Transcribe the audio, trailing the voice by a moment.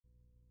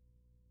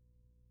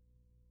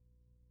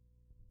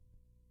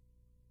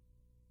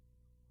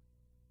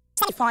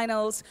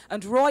Finals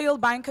and Royal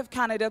Bank of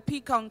Canada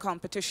Pecan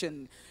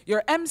Competition.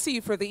 Your MC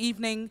for the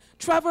evening,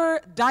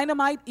 Trevor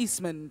Dynamite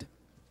Eastman.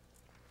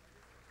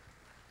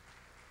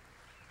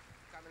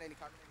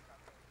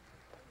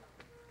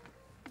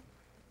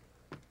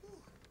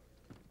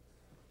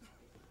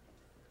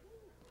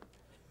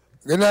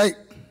 Good night.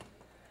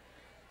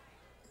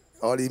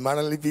 All these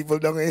manly people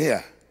down in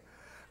here.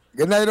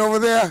 Good night over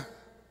there.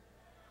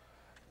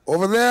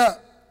 Over there.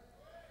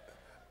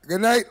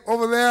 Good night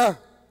over there.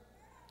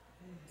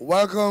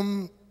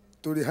 Welcome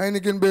to the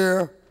Heineken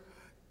Beer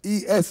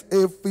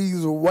ESA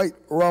Fees White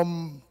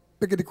Rum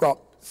Pickety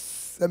Crop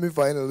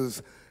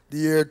semifinals, the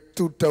year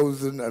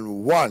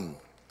 2001.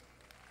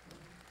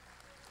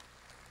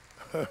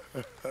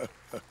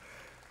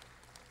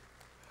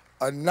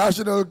 A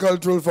National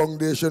Cultural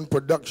Foundation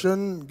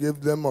production. Give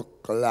them a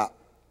clap.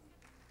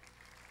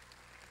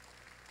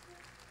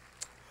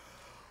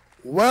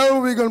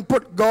 Well, we're going to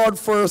put God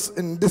first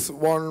in this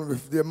one.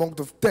 With the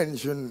amount of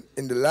tension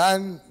in the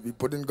land, we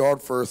put in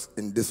God first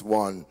in this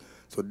one.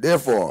 So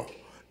therefore,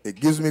 it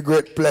gives me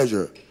great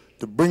pleasure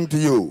to bring to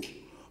you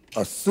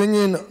a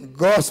singing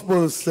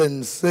gospel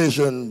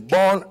sensation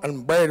born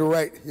and bred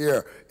right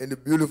here in the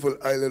beautiful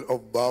island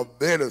of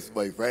Barbados,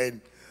 my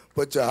friend.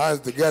 Put your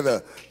hands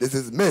together. This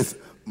is Miss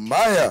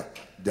Maya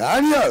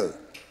Daniel.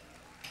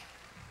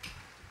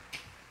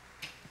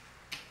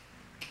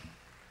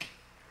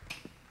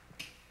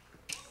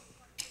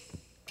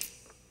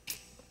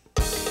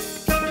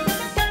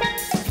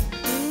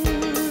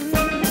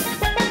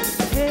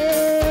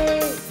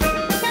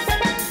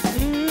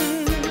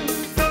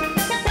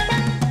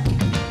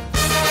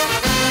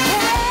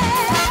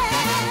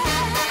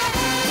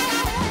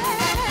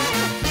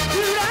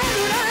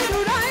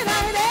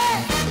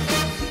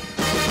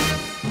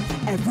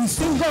 Every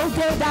single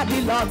day that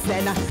the Lord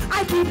sent,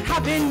 I keep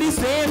having the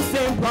same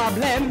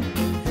problem.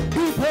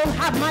 People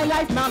have my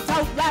life mapped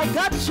out like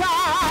a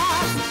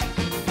chart.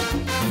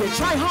 They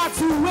try hard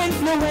to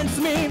influence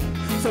me,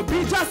 so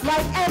be just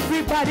like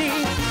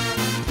everybody.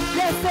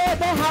 They say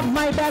they have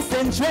my best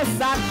interests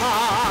at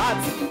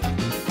heart.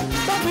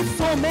 But with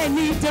so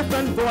many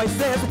different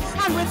voices,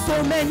 and with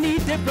so many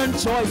different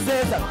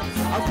choices,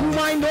 of whom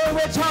I know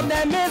which of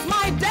them is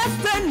my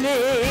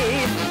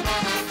destiny.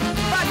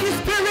 But the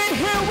Spirit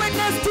here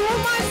witness to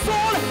my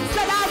soul,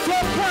 said I'll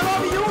take care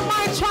of you,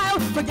 my child.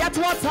 Forget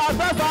what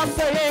others are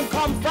saying,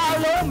 come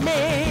follow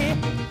me.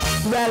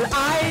 Well,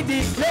 I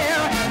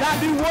declare that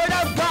the Word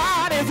of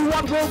God is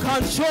what will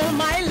control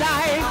my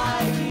life.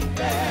 I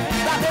declare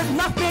that there's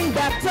nothing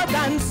better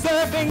than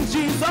serving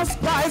Jesus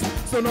Christ.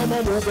 So no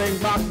more moving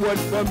backward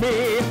for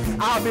me.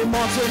 I'll be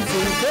marching to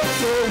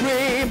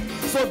victory.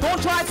 So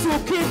don't try to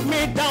keep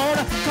me down,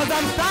 cause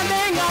I'm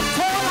standing up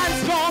tall and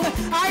strong.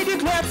 I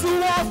declare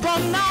to all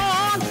from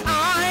now on,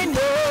 I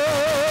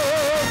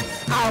know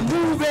I'm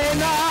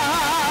moving on.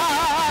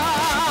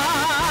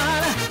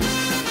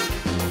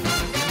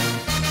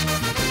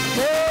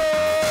 Hey.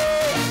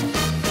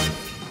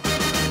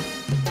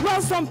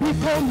 Well, some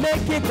people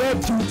make it their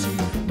duty,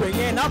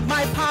 bringing up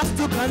my past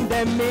to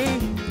condemn me.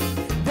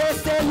 They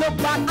say, look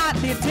back at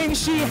the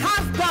things she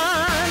has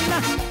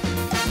done.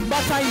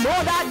 But I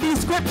know that the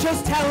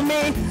scriptures tell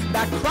me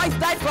that Christ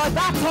died for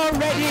that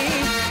already.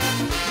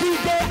 The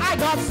day I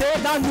got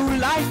saved, a new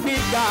life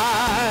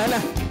began.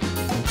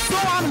 So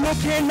I'm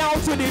looking out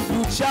to the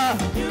future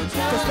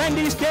to spend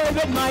each day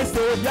with my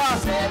Savior.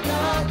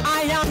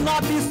 I am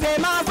not the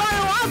same as I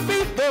was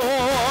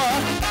before,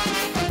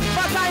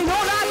 but I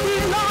know that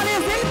the Lord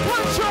is in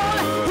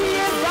control. He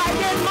is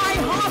guiding my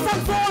heart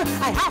and soul.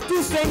 I have to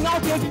sing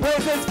out His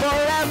praises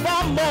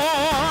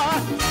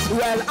forevermore.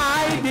 Well,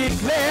 I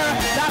declare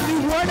that the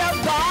Word of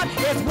God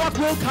is what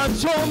will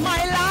control my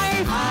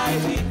life.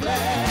 I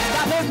declare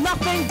that there's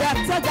nothing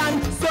better than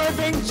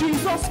serving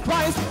Jesus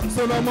Christ.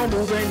 So no more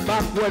moving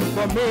backward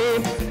for me.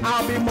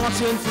 I'll be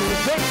marching to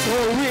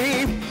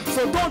victory.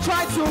 So don't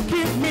try to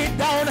keep me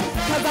down,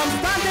 cause I'm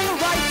standing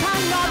right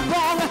and not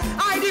wrong.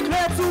 I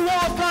declare to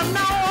all from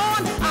now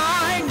on,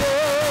 I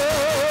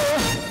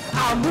know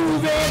I'm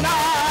moving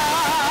on.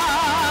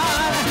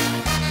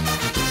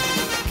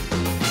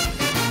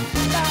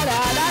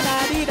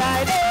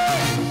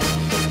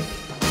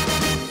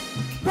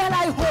 Well,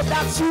 I hope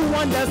that you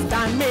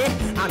understand me.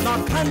 I'm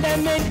not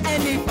condemning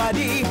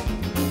anybody.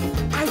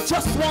 I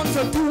just want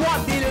to do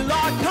what the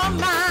Lord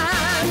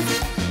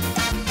commands.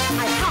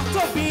 I have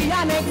to be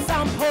an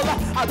example,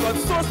 a good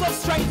source of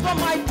strength for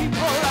my people.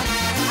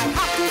 I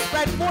have to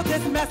spread forth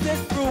this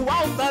message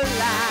throughout the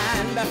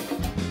land.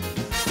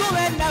 So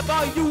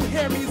whenever you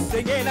hear me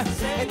singing,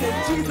 it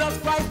is Jesus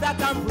Christ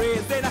that I'm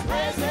praising,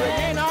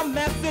 bringing a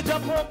message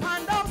of hope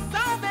and of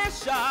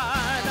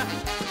salvation.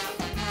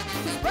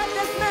 Spread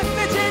this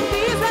message in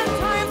these end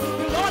times.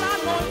 The Lord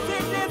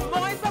anointed this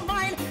voice of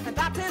mine, and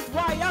that is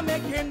why I'm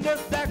making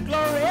this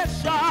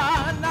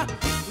declaration.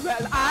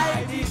 Well,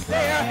 I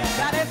declare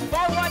that it's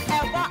forward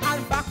ever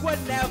and backward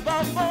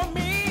never for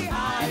me.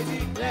 I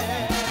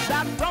declare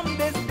that from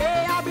this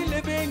day I'll be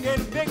living in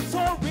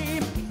victory.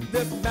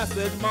 This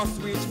message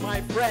must reach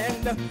my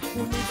friend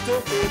who needs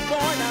to be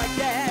born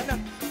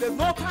again. There's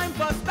no time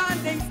for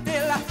standing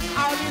still.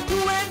 I'll be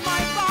doing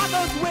my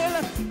Father's will.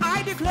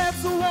 I declare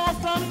to war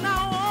from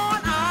now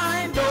on.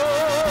 I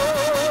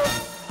know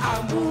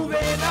I'm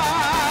moving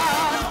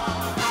on.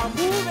 I'm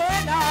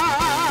moving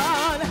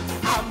on.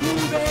 I'm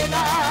moving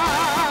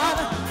on.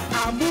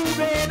 I'm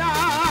moving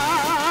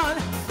on.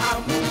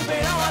 I'm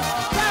moving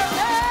on.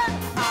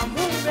 I'm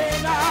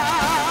moving on.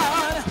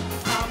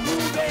 I'm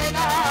moving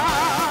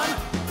on.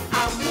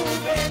 I'm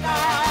moving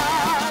on.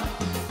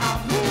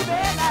 I'm moving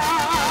on.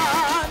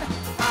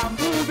 I'm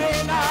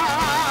moving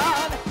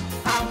on.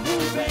 I'm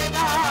moving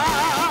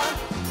on.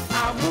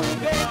 I'm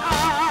moving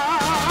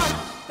on.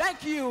 Thank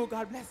you.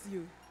 God bless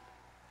you.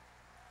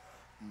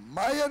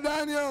 Maya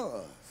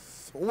Daniel,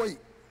 sweet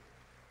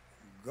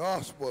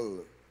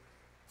gospel.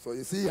 So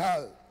you see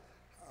how,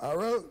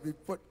 Harold, we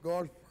put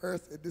God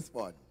first in this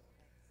one.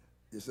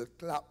 You should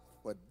clap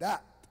for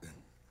that.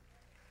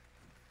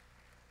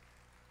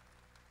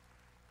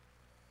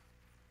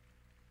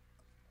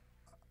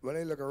 When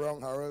I look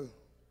around, Harold,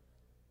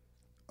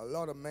 a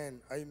lot of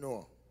men I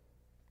know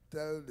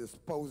tell the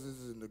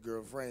spouses and the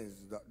girlfriends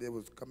that they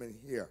was coming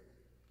here.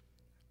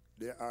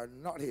 They are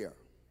not here.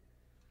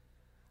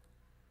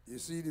 You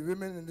see, the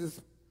women in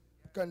this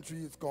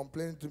country is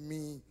complaining to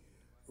me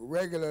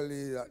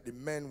regularly that the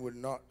men would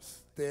not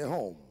stay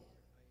home.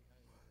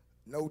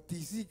 Now,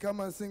 TC come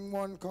and sing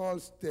one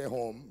called Stay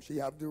Home. She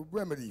have the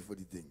remedy for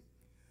the thing.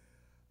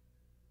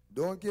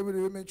 Don't give the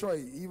women try,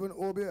 even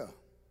over.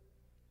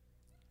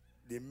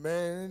 The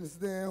men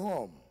stay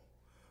home.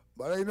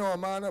 But I know a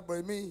man up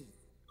by me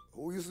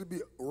who used to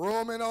be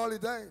roaming all the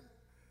time.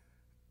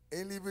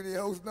 Ain't leaving the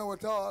house now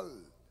at all.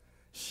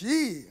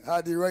 She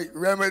had the right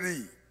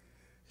remedy.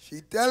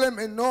 She tell him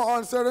in no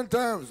uncertain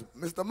terms,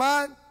 Mr.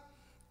 Man,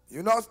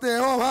 you not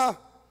staying home, huh?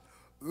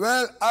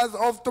 Well, as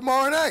of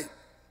tomorrow night,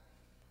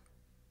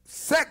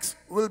 sex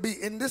will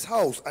be in this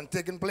house and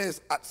taking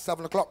place at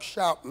 7 o'clock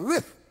sharp,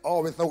 with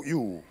or without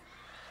you.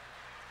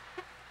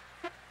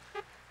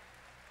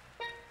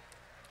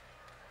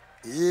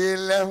 He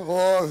left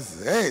us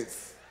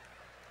his.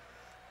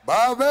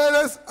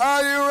 Barbados,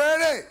 are you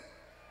ready?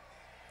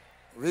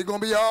 We're going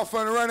to be off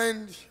and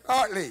running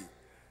shortly.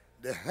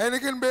 The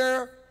Heineken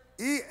Beer,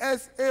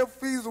 ESA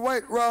Fees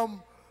White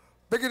Rum,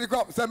 Picking the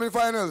Crop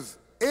semifinals,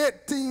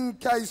 18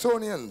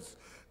 Kaisonians,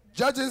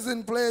 judges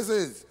in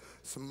places,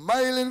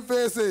 smiling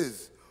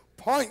faces,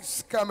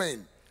 points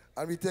coming,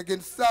 and we're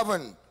taking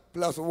 7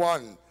 plus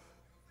 1.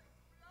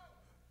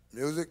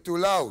 Music too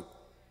loud.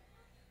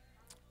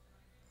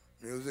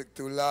 Music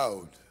too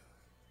loud.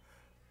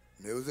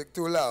 Music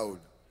too loud.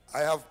 I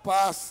have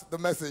passed the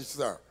message,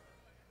 sir.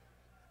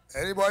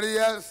 Anybody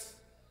else?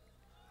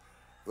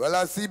 Well,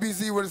 as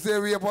CBC would say,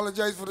 we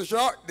apologize for the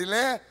short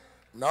delay.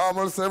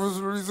 Normal service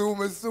will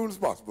resume as soon as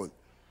possible.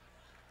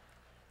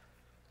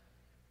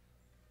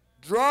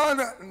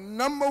 Drawn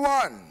number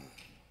 1.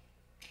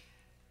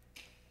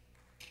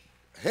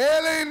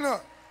 Hailing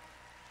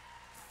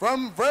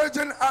from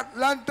Virgin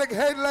Atlantic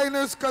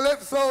headliners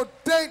Calypso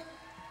Tank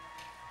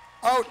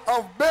out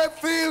of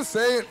Bedfield,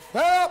 St.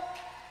 Philip.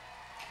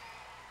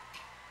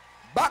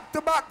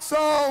 Back-to-back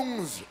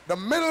songs, The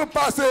Middle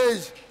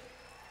Passage.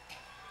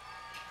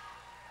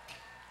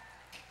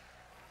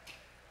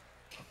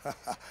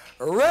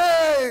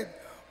 Rain,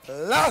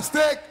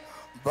 Plastic,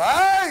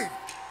 Bye.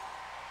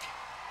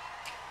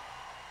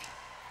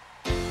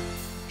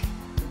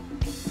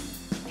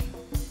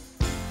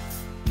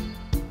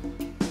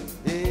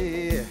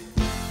 Yeah.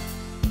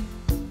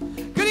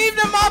 Good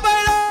evening,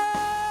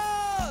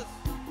 Barbados!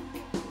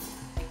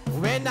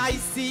 When I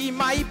see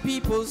my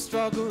people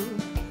struggle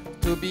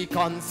to be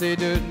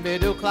considered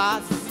middle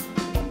class,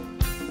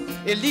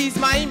 it leaves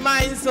my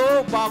mind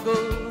so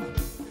boggled,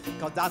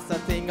 'cause that's a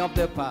thing of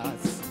the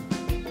past.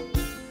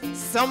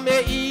 Some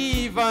may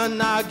even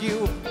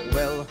argue,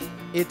 well,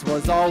 it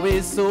was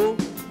always so.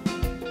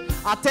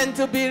 I tend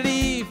to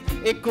believe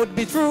it could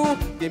be true.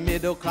 The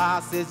middle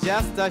class is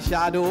just a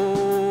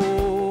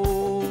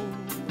shadow.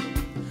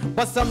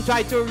 But some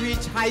try to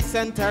reach heights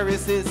and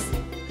terraces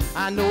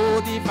and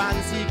all the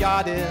fancy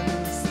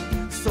gardens.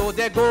 So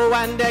they go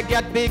and they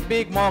get big,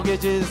 big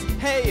mortgages,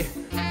 hey,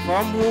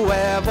 from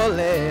whoever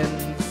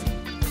lends.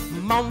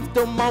 Month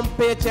to month,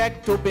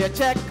 paycheck to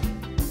paycheck,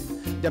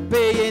 they're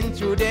paying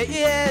through their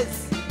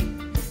ears.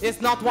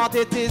 It's not what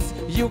it is,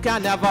 you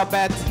can never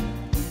bet.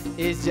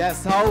 It's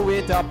just how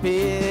it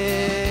appears.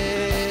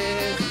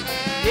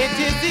 It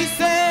is the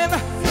same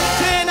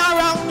chain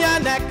around your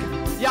neck,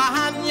 your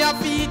hand, your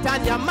feet,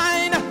 and your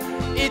mind.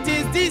 It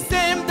is the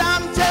same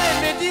damn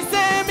chain with the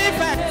same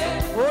effect,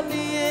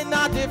 only in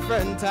a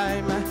different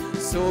time.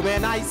 So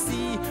when I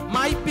see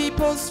my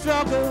people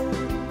struggle,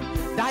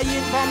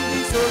 dying from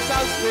the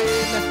social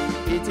strain,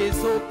 it is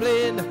so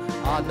plain,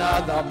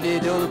 another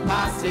middle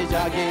passage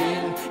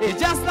again. It's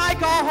just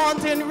like a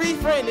haunting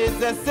refrain, it's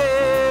the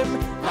same,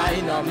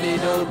 kind of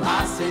middle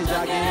passage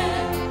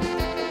again.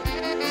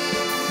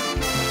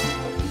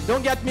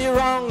 Don't get me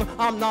wrong,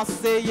 I'm not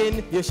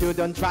saying you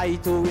shouldn't try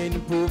to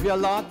improve your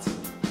lot.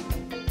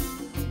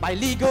 By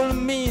legal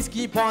means,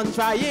 keep on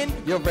trying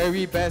your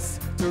very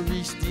best to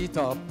reach the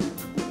top.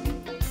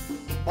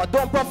 But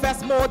don't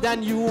profess more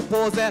than you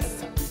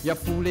possess. You're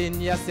fooling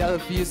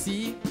yourself, you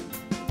see.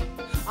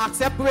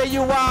 Accept where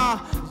you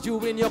are, you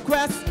in your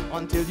quest,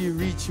 until you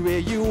reach where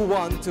you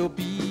want to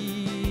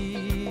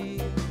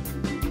be.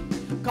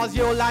 Cause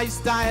your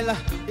lifestyle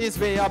is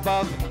way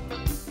above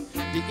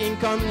the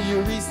income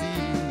you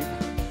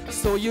receive.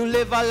 So you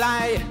live a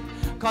lie,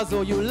 cause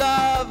oh you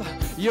love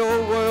your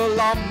world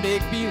of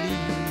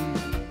make-believe.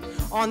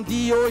 On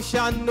the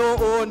ocean,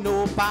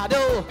 no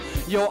paddle,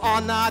 you're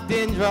on a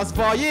dangerous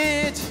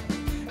voyage.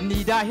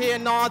 Neither here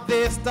nor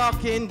there,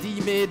 stuck in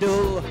the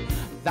middle.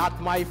 That,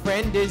 my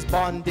friend, is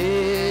bondage.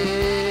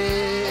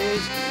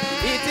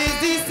 It is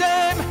the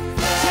same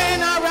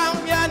chain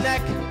around your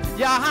neck,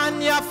 your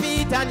hand, your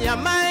feet, and your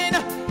mind.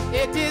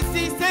 It is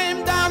the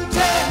same damn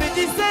chain with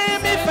the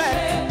same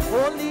effect,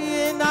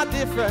 only in a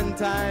different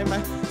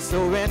time.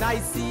 So when I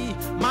see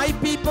my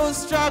people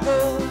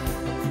struggle,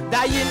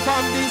 dying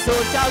from the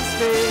social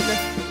strain,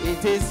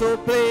 it is so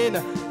plain,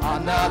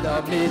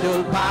 another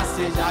middle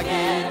passage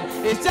again.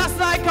 It's just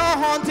like a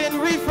haunting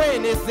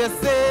refrain, it's the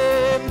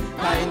same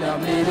kind of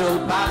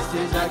middle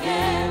passage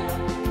again.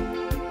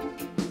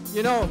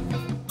 You know,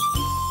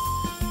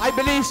 I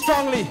believe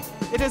strongly,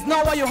 it is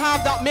not what you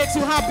have that makes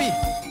you happy.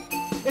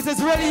 It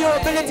is really your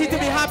ability to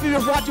be happy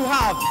with what you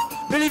have.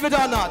 Believe it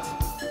or not.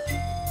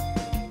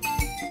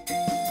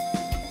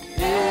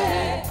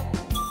 Yeah.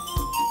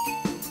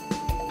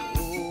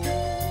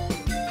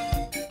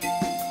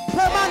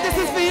 Poor man, this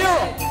is for you.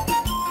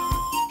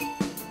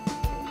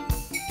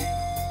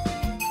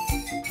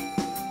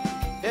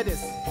 It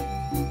is.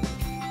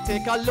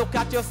 Take a look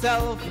at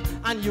yourself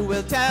and you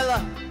will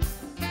tell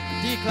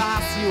the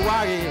class you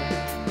are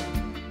in.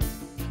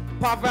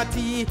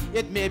 Poverty,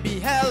 it may be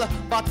hell,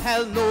 but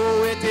hell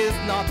no, it is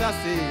not a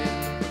sin.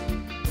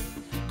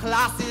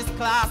 Class is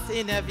class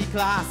in every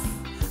class,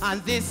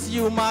 and this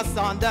you must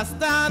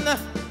understand.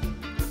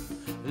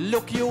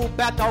 Look, you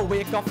better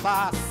wake up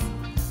fast.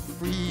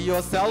 Free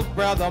yourself,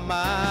 brother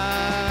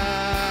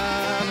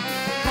man.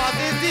 Cause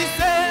it's the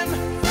same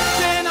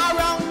chain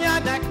around your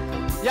neck,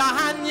 your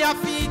hand, your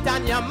feet,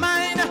 and your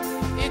mind.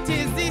 It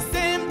is the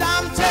same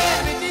damn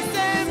chain with the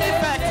same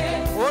effect,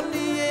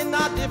 only in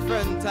a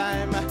different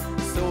time.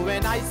 So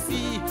when I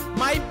see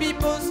my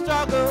people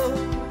struggle,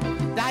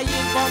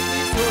 dying from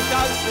the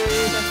social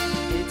strain,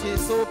 it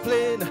is so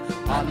plain,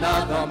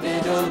 another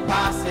middle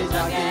passage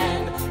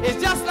again.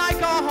 It's just like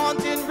a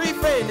haunting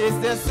refrain, it's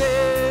the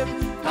same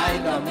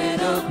kind of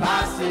middle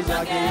passage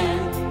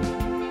again.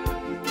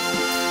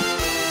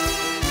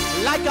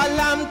 Like a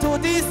lamb to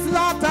the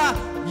slaughter,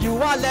 you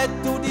are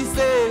led to the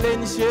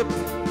sailing ship.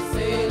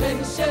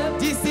 Sailing ship.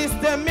 The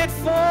system, it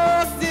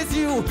forces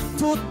you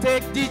to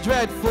take the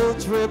dreadful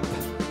trip.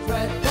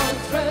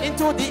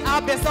 Into the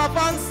abyss of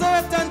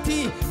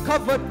uncertainty,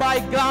 covered by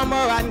glamour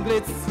and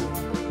glitz.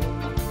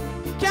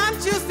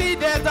 Can't you see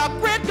there's a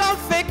great gulf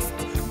fixed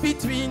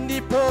between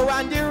the poor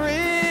and the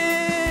rich?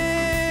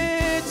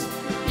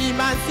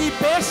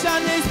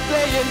 Emancipation is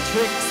playing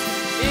tricks.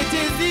 It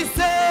is the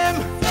same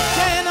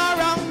chain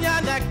around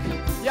your neck,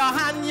 your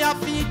hand, your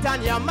feet,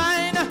 and your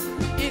mind.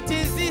 It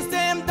is the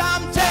same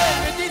damn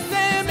chain with the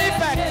same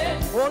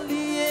effect,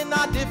 only in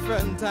a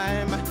different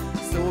time.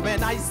 So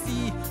when I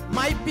see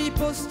my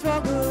people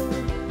struggle,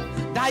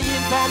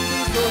 dying from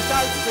the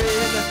social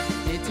strain,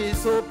 it is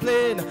so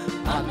plain,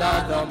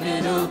 another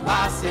middle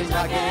passage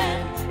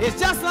again. It's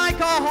just like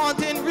a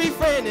haunting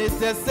refrain, it's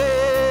the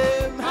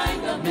same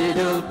kind of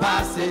middle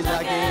passage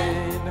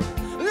again.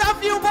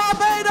 Love you,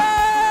 Barbados!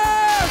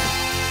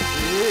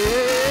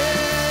 Yeah.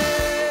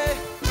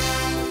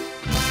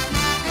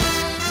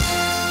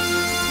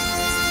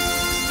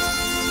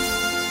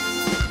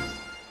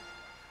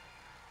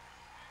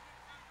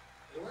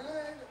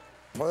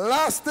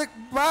 Plastic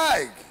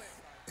bag,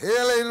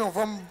 hailing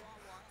from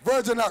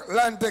Virgin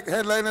Atlantic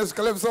headliners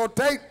Calypso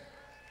Tape.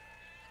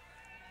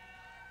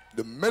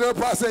 The middle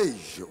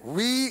passage,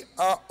 we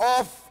are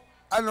off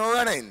and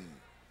running.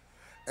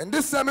 In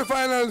this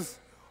semifinals,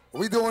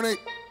 we doing it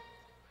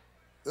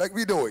like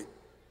we do it.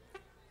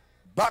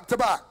 Back to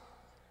back,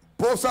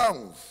 both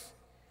songs.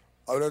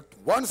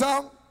 One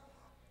song,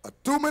 a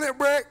 2-minute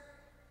break,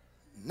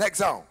 next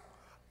song.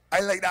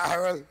 I like that,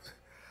 Harold.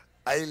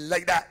 I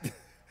like that.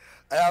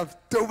 I have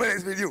 2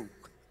 minutes with you.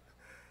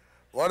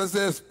 Want to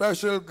say a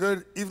special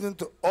good evening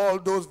to all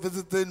those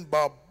visiting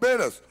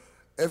Barbados.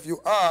 If you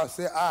are,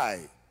 say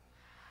aye.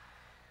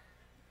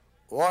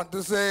 Want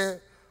to say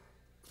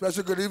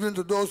special good evening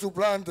to those who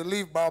plan to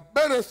leave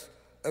Barbados.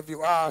 If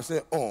you are,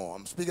 say oh.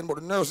 I'm speaking about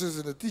the nurses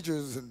and the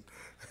teachers. And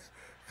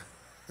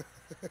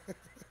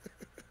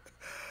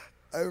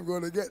I'm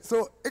going to get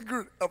so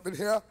ignorant up in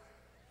here.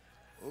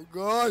 Oh,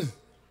 God.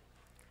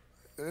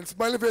 And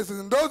smiley faces.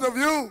 And those of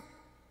you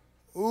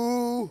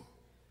who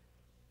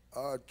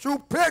are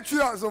true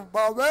patriots of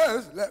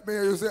Barbados, let me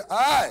hear you say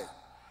aye.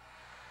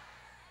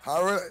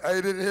 Harold, I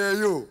didn't hear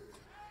you.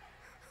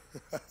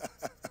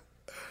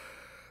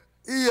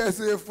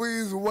 ESA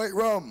freeze white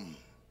rum.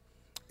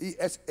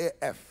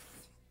 ESAF.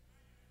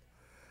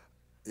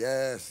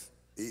 Yes,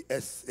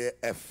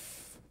 ESAF.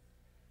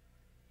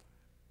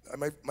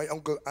 My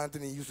uncle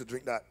Anthony used to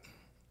drink that.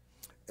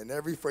 And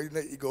every Friday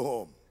night he go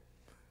home,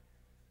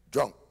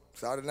 drunk.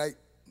 Saturday night,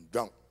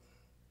 drunk.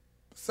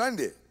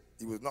 Sunday,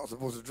 he was not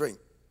supposed to drink,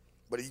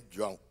 but he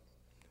drunk.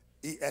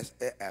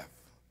 ESAF.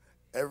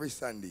 Every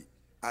Sunday,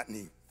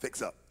 Anthony,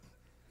 fix up.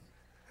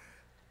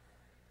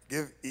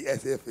 Give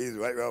ESAF his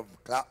right round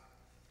clap.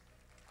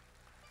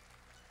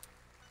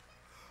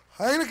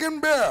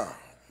 Heineken Beer,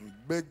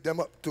 big them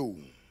up too.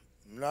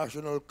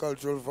 National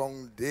Cultural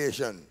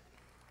Foundation.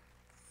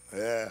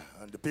 Yeah,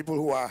 and the people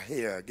who are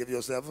here, give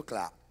yourself a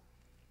clap.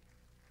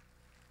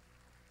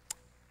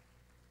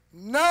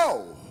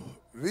 Now,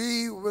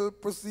 we will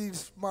proceed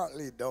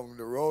smartly down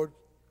the road.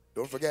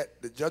 Don't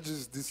forget, the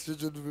judges'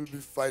 decision will be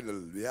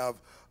final. We have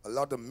a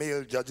lot of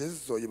male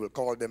judges, so you will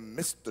call them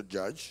Mr.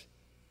 Judge.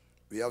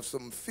 We have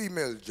some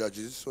female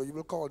judges, so you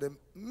will call them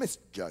Miss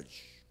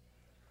Judge.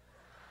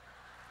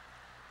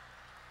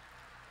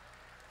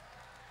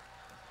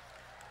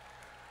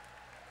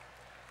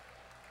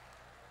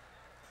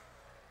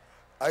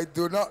 I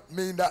do not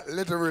mean that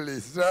literally,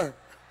 sir.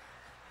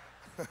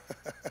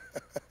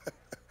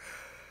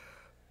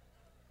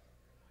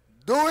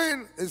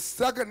 Doing his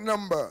second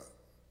number,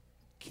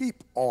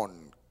 Keep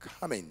On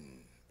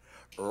Coming.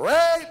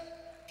 Red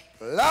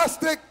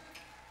plastic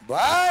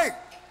bag.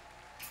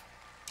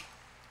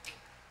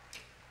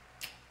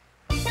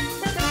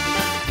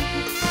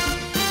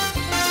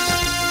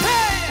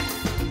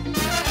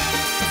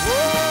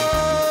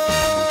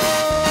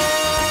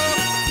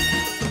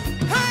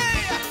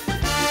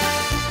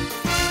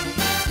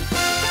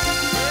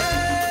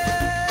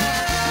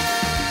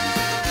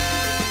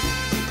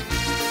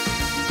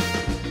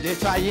 They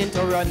trying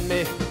to run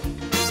me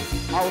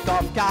out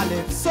of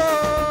Calypso.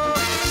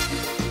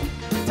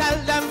 Tell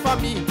them for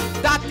me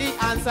that the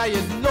answer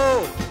is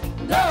no.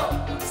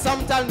 No.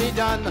 Some tell me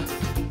done,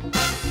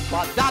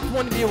 but that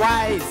won't be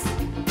wise.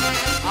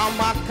 I'm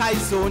a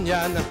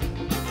Kaisonian.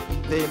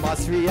 They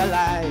must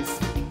realize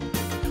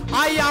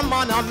I am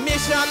on a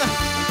mission,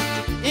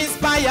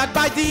 inspired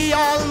by the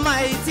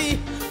Almighty.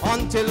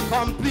 Until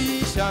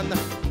completion,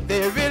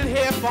 they will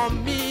hear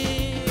from me.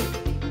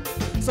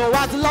 So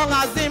as long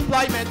as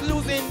employment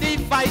losing the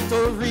fight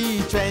to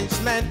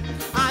retrenchment,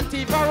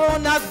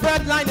 Anti-Verona's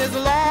breadline is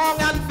long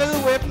and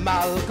filled with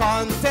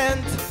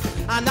malcontent.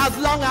 And as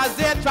long as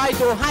they try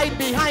to hide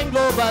behind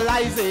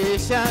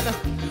globalization,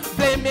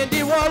 blaming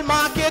the world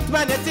market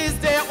when it is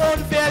their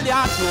own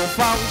failure to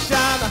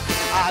function,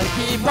 I'll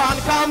keep on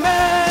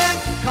coming,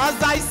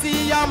 cause I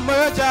see a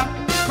merger,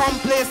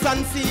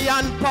 complacency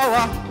and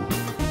power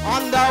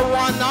under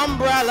one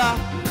umbrella.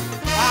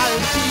 I'll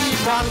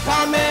keep on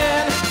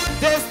coming.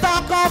 There's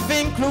talk of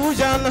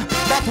inclusion,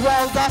 but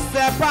walls of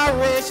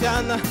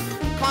separation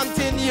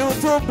continue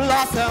to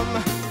blossom.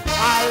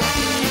 I'll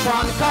keep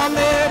on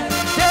coming.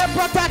 They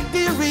protect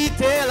the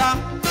retailer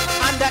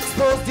and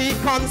expose the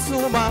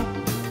consumer.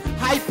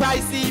 High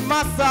price he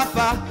must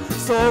suffer,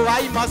 so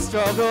I must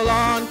struggle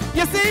on.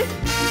 You see?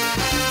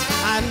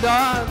 And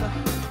on.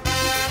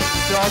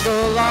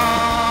 Struggle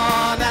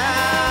on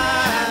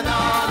and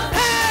on.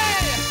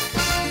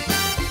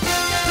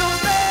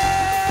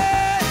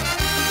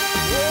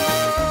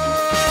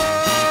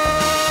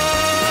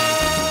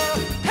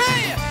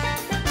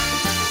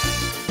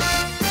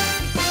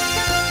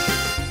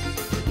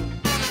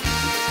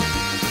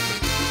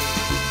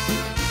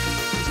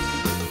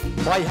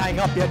 Boy, hang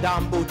up your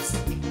damn boots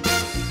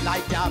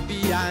like you're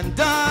being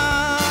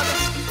done.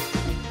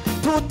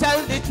 To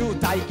tell the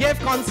truth, I gave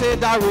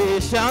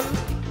consideration,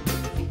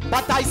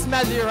 but I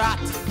smell the rat,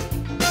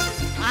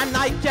 and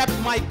I kept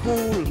my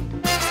cool.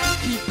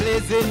 Keep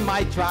blazing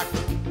my track,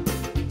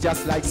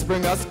 just like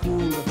Springer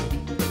School.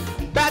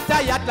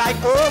 Better yet,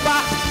 like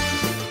over.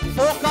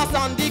 Focus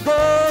on the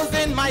goals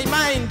in my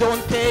mind.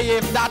 Don't care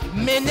if that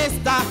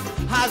minister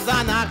has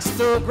an axe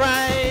to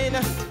grind.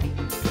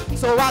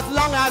 So as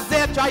long as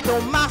they try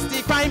to mask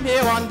the crime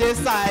here on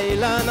this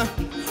island,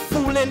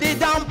 fooling the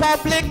damn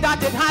public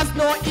that it has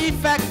no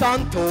effect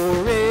on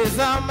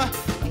tourism.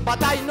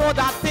 But I know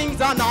that things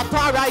are not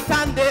alright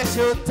and they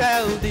should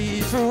tell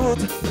the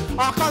truth.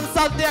 Or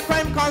consult their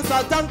crime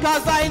consultant,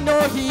 cause I know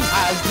he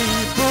has the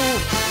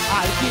proof.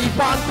 I'll keep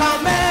on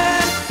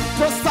coming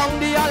to sound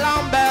the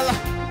alarm bell,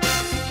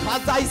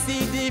 cause I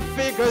see the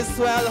figures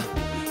swell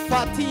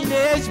for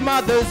teenage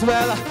mothers.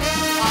 Well,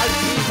 I'll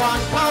keep on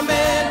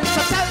coming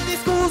to tell the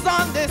schools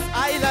on this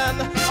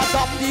island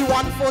adopt the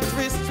 1-foot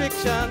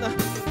restriction,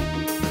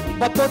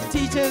 but put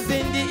teachers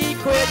in the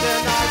equation.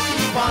 I'll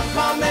keep on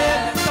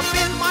coming to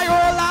fill my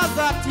role as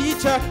a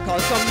teacher,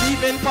 cause I'm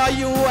leaving for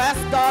US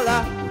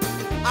dollar.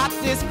 At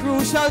this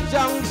crucial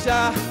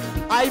juncture,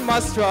 I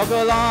must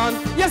struggle on.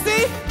 You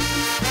see?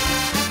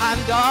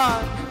 And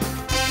on.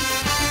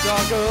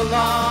 Struggle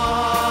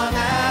on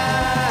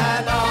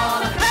and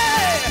on.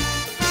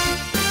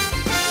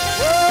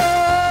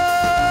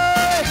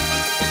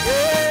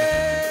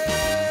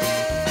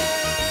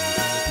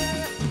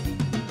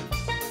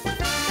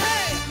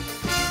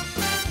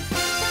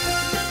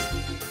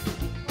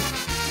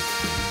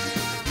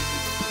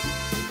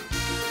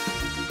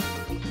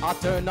 I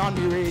turn on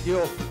the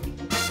radio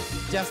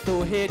just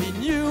to hear the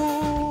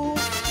news.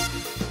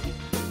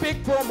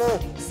 Big promo,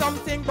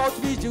 something about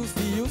reduce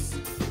the use.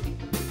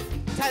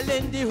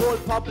 Telling the whole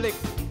public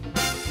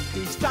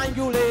the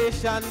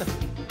strangulation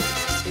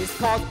is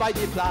caused by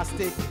the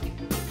plastic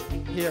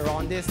here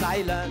on this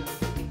island.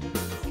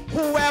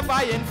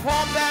 Whoever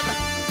informed them,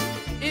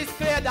 it's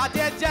clear that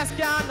they just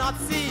cannot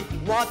see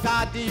what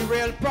are the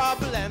real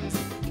problems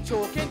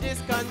choking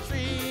this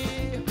country.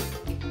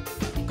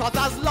 Cause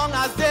as long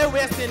as they're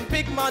wasting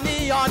big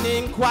money on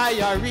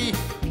inquiry,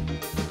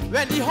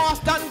 when the horse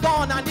done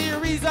gone and the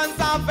reasons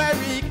are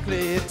very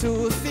clear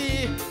to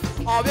see,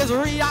 always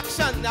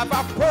reaction,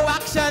 never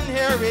proaction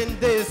here in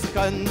this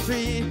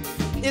country.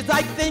 It's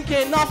like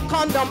thinking of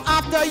condom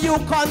after you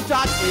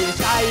contract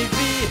HIV.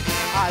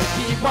 I'll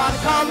keep on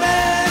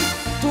coming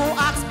to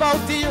ask about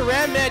the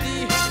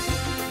remedy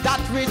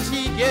that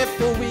Richie gave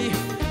to we.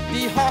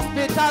 The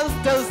hospital's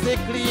still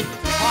sickly.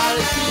 I'll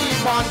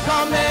keep on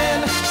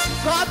coming.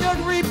 God did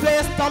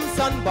replace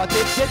Thompson, but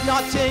it did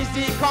not change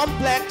the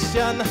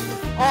complexion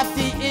of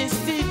the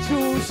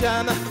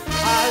institution.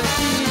 I'll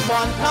keep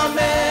on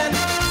coming,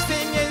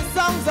 singing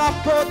songs of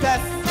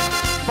protest,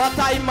 but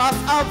I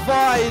must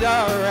avoid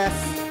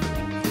arrest.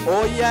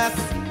 Oh yes,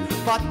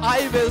 but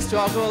I will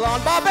struggle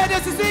on.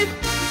 Barbados, you see?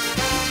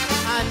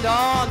 And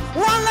on.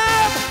 One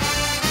leg!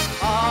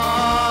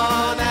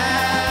 On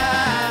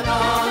and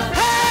on.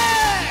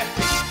 Hey!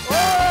 Oh!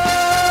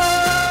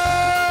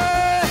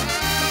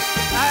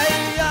 Ay,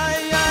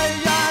 ay, ay,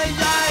 ay,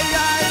 ay,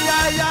 ay,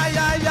 ay, ay,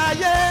 ay, ay,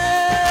 ay.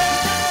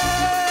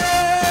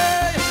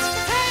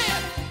 Hey!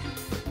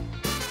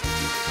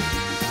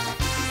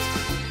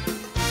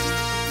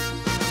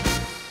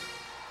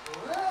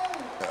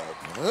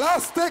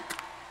 Plastic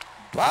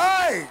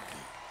bag.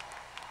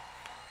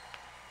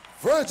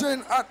 Virgin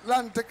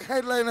Atlantic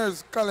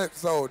headliners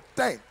Calypso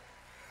 10.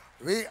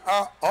 We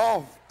are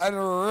off and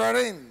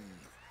running.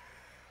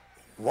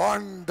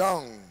 One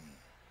down.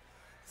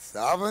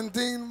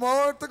 17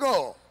 more to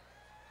go.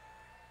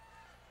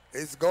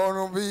 It's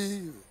going to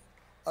be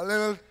a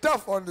little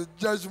tough on the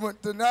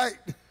judgment tonight.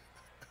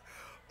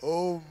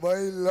 Oh my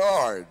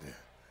Lord.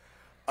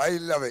 I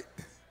love it.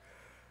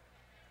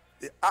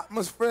 The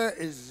atmosphere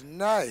is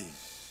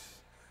nice.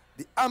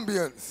 The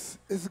ambience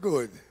is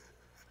good.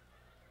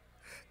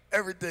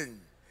 Everything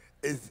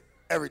is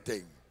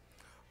everything.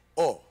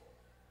 Oh,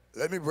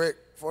 let me break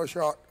for a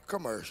short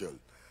commercial.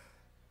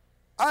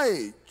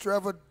 I,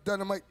 Trevor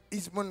Dynamite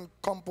Eastman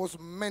Campos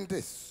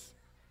Mentis,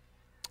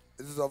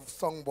 this is of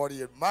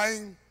somebody of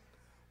mine,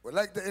 would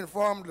like to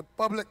inform the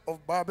public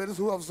of Barbados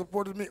who have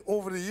supported me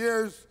over the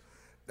years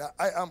that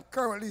I am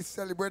currently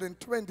celebrating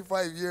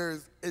 25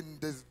 years in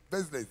this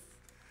business.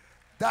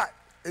 That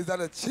is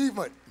an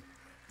achievement,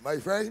 my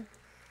friend.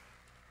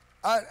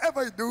 And if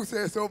I do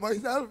say so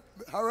myself,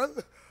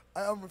 Harold,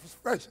 I am as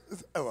fresh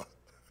as ever.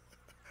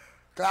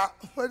 Clap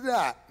for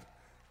that.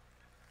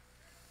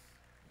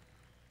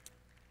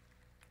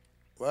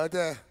 Right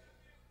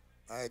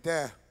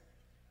there.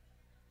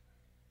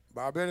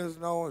 Barbados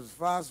now is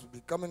fast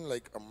becoming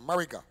like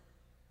America.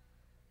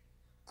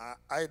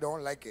 I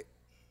don't like it.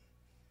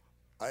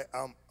 I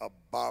am a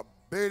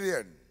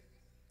Barbadian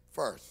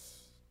first.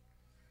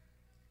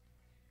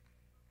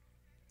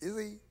 You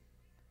see,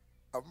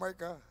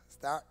 America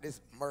start this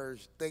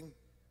merge thing,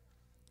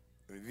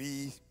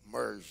 we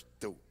merge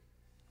too.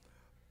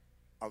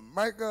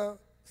 America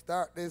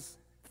start this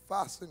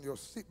fasten your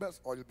seatbelts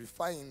or you'll be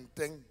fine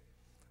thing,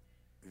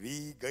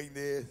 we going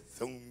there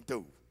soon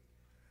too.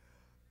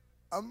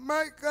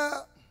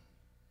 America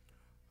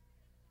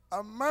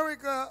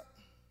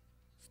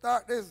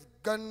start this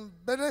gun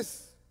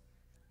business,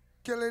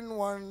 killing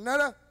one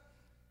another,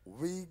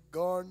 we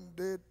gone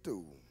there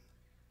too.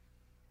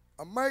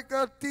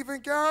 America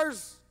thieving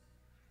cars,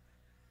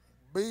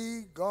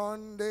 be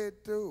gone there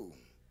too.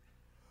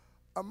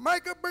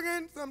 America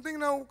bringing something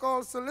now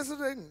called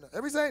soliciting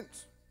every cent.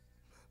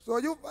 So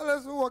you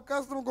fellas who are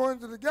accustomed going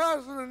to the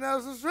gas in the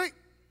Nelson Street,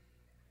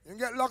 you can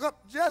get locked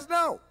up just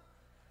now.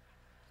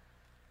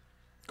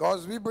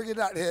 Because we bring it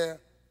out here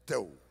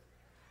too.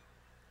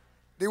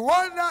 The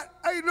one that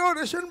I know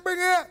they shouldn't bring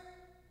here,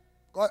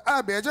 because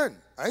I'm Beijing.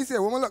 I say,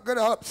 woman look good,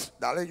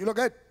 darling, you look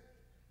good.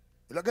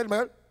 You look good,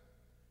 man.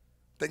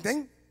 Ting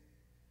ting.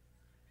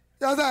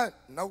 You understand?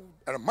 No,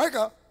 in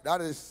America,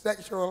 that is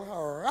sexual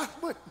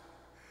harassment.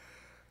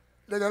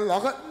 They don't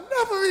lock it,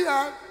 never be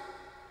on.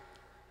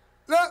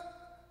 Look,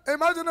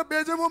 imagine a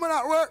Beijing woman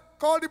at work,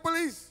 call the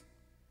police.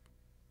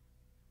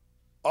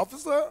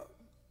 Officer,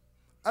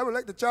 I would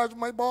like to charge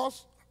my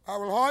boss, I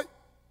will hide.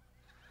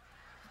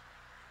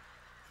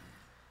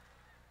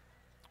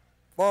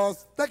 For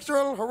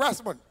sexual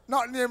harassment,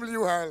 not namely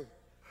you, Harold.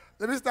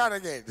 Let me start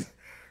again.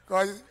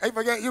 Because I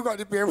forget you got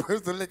the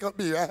papers to lick up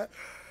me, huh?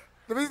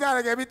 Let me start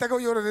again, let me take out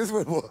you to this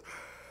one.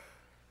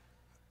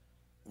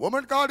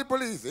 Woman called the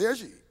police, here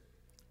she.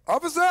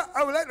 Officer,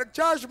 I would like to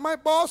charge my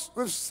boss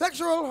with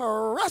sexual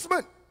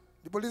harassment.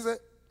 The police said,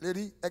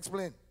 lady,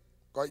 explain.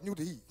 Because I knew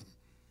the heat.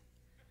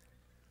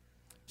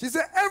 She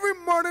said, every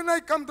morning I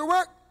come to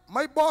work,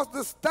 my boss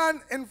just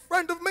stand in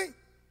front of me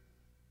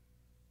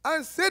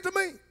and say to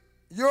me,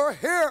 your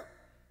hair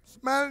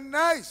smells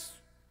nice.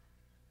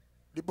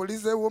 The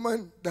police say,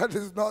 woman, that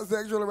is not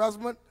sexual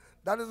harassment.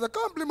 That is a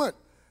compliment.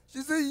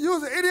 She said,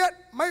 you're an idiot.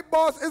 My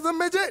boss is a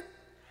midget.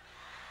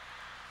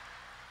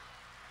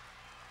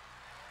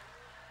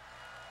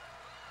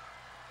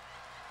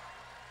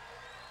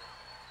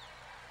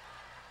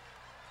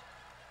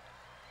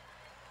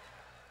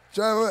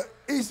 Trevor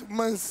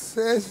Eastman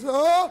says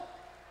so.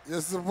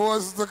 You're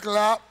supposed to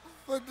clap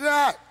for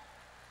that.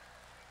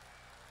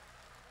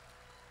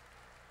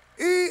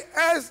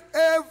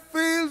 ESA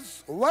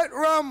Fields White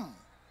Rum,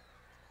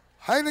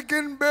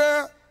 Heineken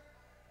Beer,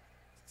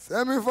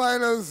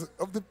 semifinals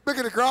of the Pick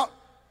of the Crop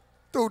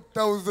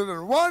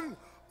 2001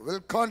 will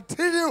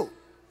continue.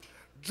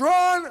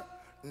 Drawn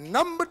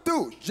number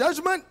 2,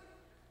 Judgment.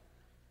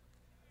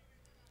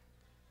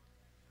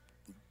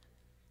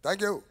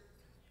 Thank you.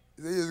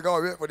 He's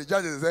going to wait for the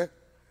judges, eh?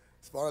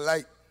 It's for a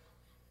light.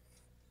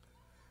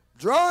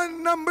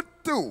 Drawn number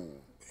 2,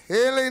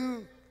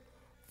 hailing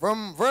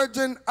from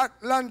Virgin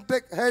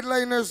Atlantic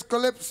Headliners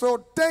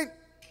Calypso 10,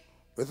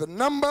 with a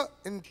number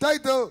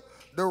entitled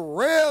The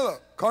Real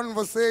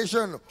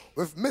Conversation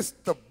with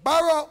Mr.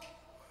 Barrow,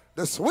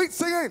 the sweet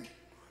singing,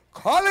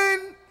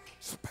 Colin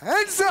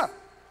Spencer.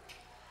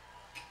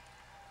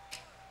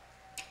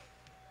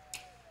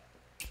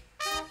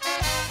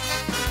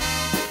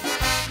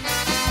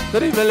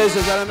 Good evening, ladies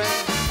and gentlemen.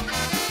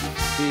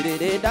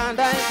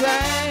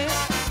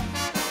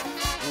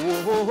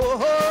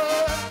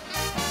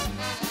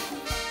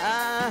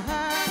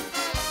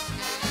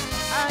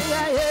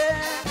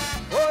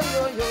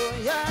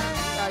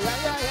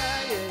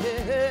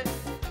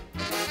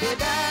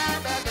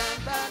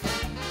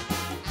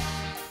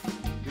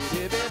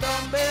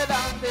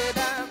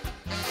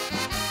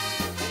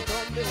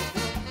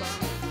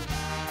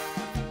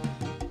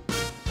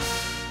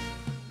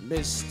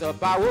 Mr.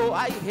 Barrow,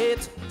 I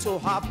hate to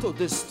have to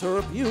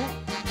disturb you,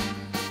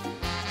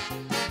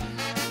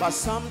 but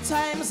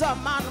sometimes a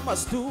man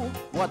must do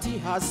what he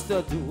has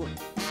to do.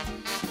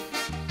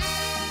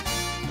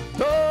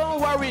 Don't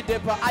worry,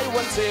 Dipper, I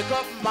won't take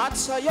up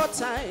much of your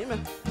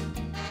time,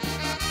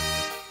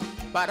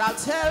 but I'll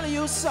tell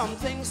you some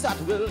things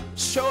that will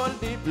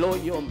surely blow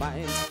your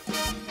mind.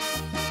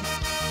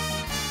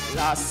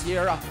 Last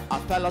year, a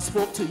fella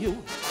spoke to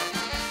you,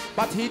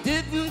 but he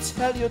didn't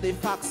tell you the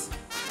facts.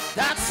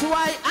 That's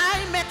why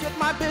I make it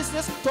my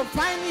business to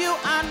find you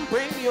and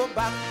bring you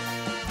back.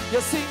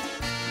 You see,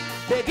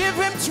 they give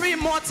him 3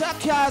 motor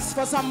cars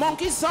for some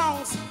monkey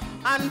songs,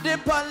 and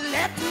Dipper,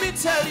 let me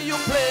tell you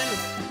plain,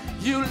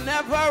 you'll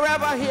never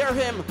ever hear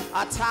him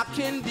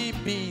attacking the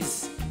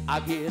bees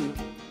again.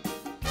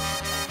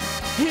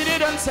 He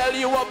didn't tell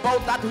you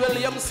about that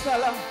Williams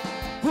fella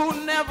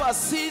who never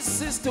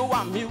ceases to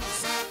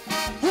amuse,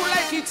 who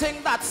like he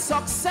think that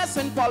success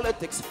in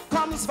politics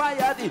comes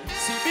via the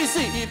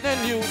CBC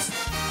Evening News.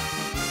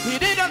 He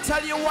didn't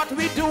tell you what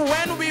we do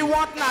when we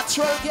want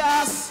natural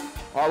gas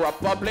or a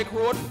public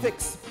road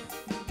fix.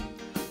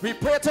 We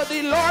pray to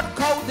the Lord,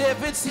 cow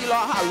David, seal or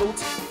Halut,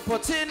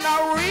 put in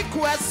a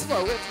request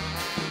for it.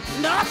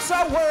 Not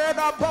a word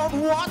about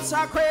what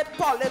a great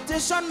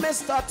politician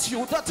Mr.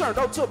 Tudor turned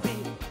out to be,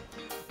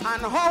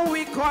 and how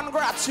we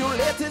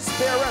congratulate his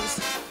parents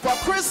for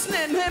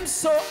christening him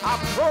so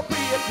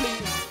appropriately.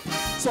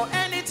 So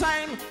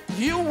anytime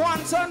you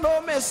want to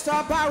know,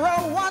 Mr.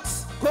 Barrow,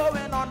 what's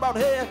going on about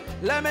here,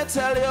 let me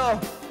tell you,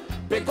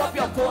 pick up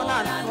your phone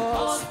and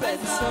call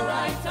Spencer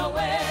right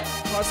away.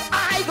 Cause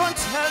I gonna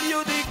tell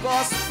you the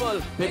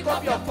gospel. Pick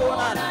up your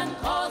phone and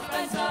call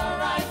Spencer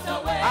right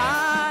away.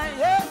 Ah,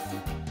 yeah.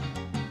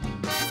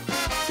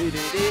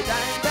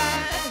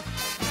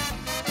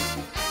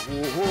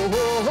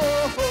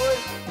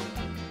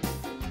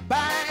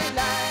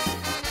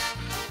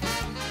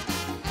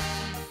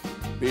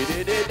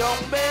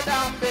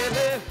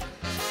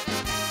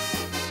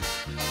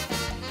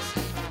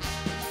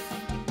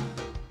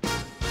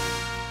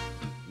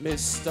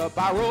 Mr.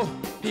 Barrow,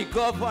 the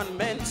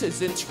government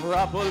is in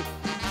trouble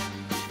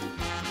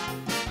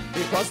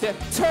because they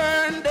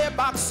turn their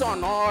backs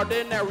on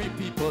ordinary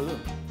people.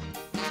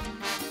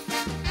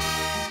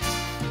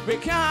 We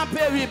can't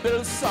pay we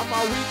bills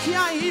summer, we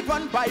can't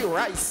even buy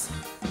rice.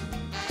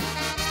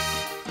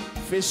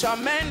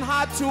 Fishermen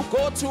had to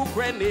go to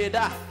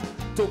Grenada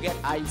to get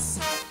ice.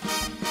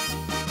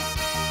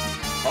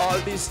 All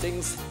these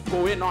things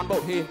going on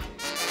about here,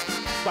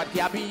 but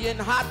Gabby ain't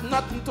had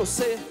nothing to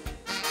say.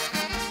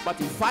 But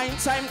he find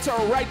time to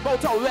write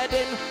about a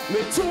wedding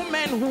with 2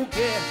 men who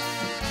care.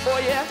 Oh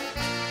yeah,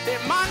 the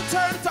man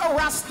turned to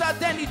Rasta,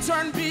 then he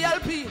turned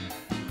BLP.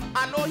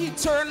 I know he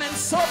turning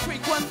so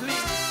frequently.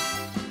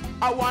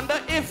 I wonder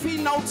if he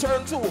now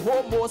turned to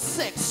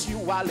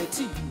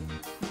homosexuality.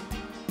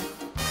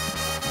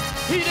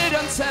 He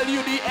didn't tell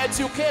you the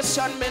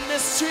education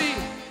ministry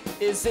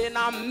is in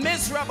a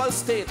miserable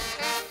state.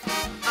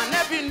 And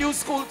every new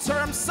school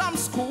term, some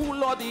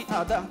school or the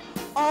other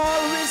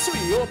always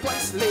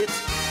reopens late.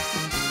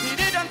 He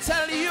didn't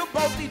tell you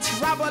about the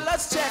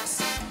traveler's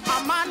checks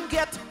a man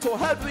get to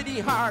help with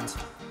the heart.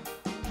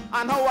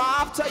 And how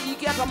after he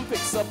get them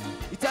fixed up,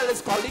 he tell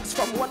his colleagues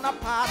from one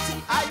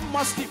party, I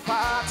must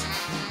depart.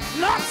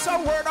 Not a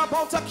word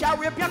about a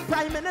Caribbean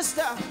prime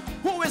minister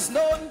who is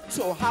known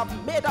to have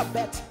made a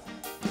bet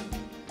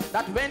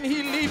that when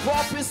he leave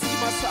office he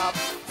must have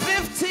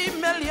 $50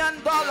 million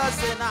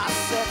in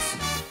assets.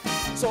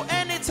 So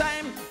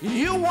anytime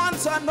you want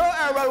to know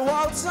Errol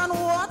Walton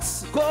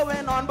what's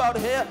going on about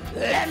here,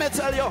 let me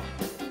tell you.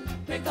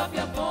 Pick up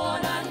your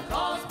phone and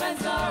call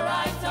Spencer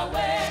right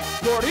away.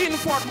 Por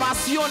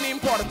información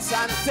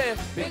importante.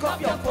 Pick up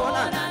your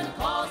phone and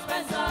call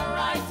Spencer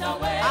right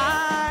away.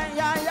 Ay,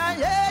 ay, ay,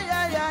 yeah,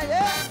 yeah, yeah,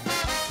 yeah.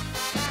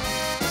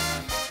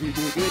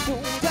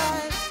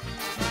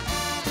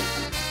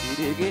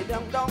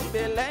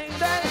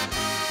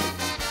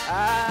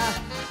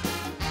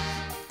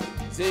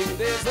 Sing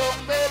this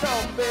song,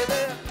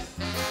 baby.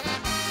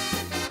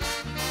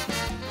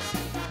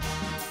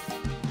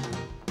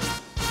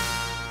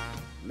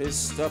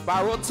 Mr.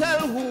 Barrow,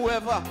 tell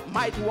whoever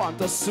might want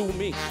to sue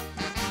me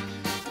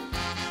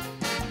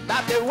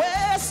that they're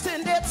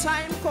wasting their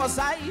time cause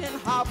I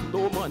ain't have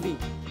no money.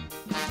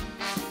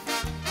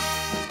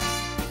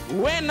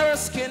 When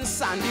Erskine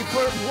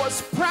Sandyford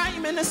was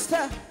prime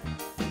minister,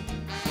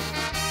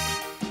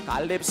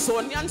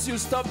 Calypsonians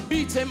used to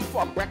beat him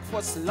for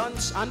breakfast,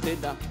 lunch and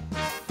dinner.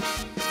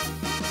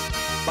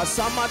 But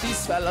some of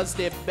these fellas,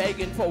 they're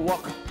begging for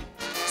work,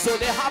 so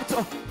they have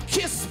to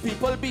kiss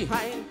people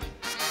behind.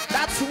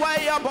 That's why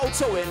about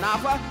to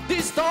whenever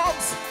these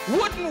dogs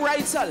wouldn't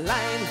write a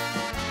line.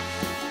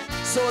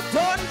 So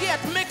don't get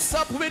mixed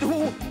up with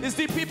who is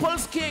the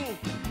people's king.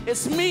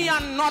 It's me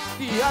and not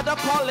the other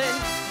Colin.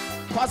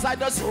 Cause I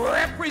just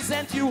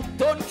represent you,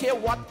 don't care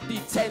what the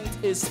tent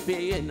is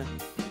paying.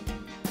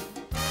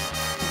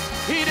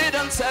 He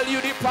didn't tell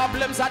you the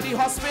problems at the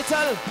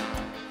hospital,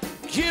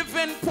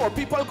 giving poor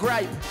people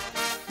gripe.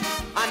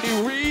 And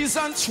the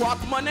reason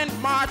Trotman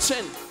ain't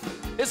marching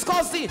is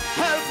cause the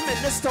health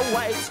minister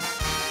white.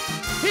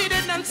 He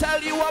didn't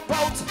tell you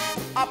about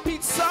a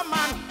pizza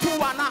man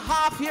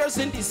 2.5 years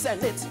in the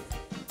Senate.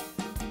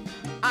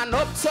 And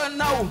up to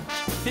now,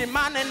 the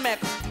man ain't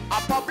make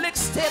a public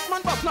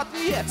statement, but not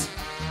yet.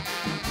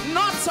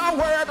 Not a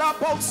word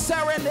about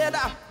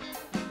Serenada,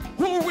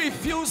 who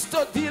refused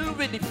to deal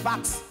with the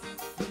facts.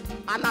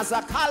 And as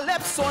a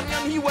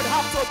Calypsonian, he would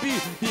have to be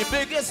the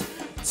biggest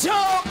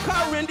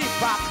joker in the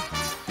pack.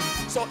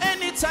 So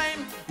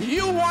anytime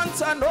you want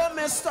to know,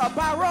 Mr.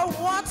 Barrow,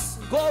 what's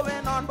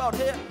going on about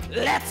here,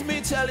 let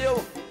me tell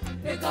you.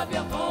 Pick up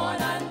your phone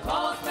and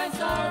call Spencer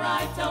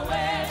right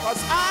away.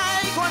 Cause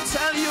I gonna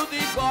tell you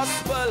the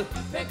gospel.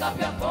 Pick up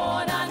your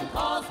phone and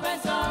call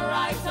Spencer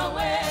right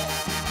away.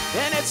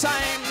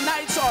 Anytime,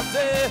 night or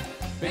day.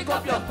 Pick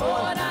up your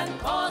phone and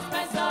call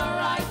Spencer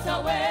right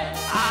away.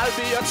 I'll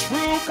be a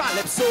true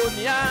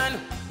Calypsonian.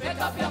 Pick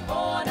up your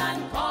phone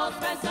and call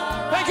Spencer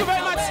right away. Thank you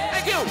very much.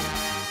 Thank you.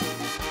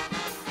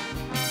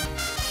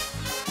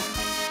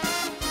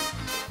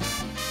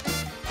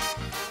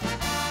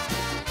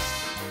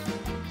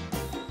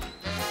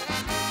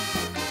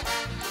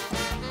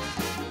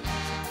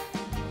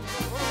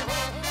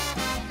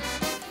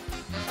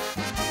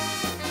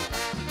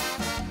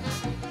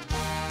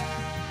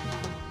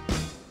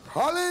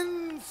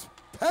 Colin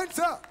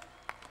Spencer,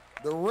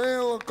 the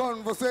real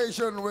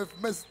conversation with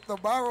Mr.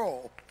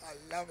 Barrow.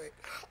 I love it.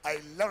 I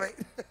love it.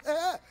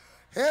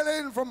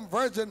 Hailing from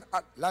Virgin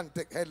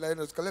Atlantic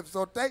Headliners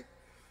Calypso Tape.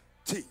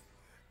 T,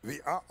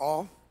 we are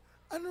off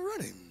and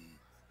running.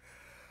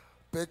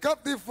 Pick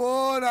up the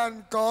phone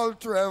and call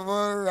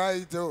Trevor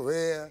right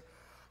away.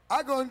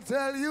 I'm going to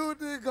tell you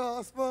the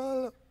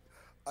gospel.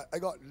 I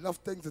got enough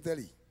things to tell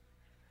you.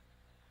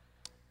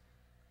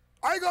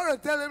 I got to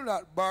tell him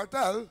that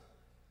Bartel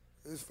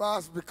is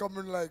fast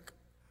becoming like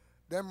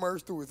them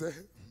merge too, is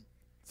it?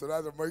 So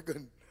that's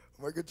American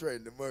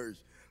trend, the merge.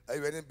 I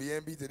went in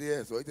BNB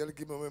today, so I tell him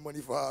keep my money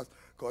fast,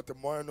 because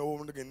tomorrow no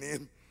woman can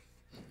name.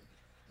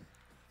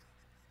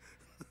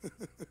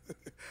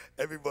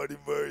 Everybody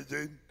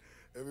merging.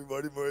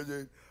 Everybody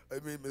merging.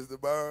 I mean,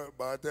 Mr.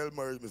 Bartel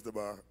merge,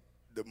 Mr.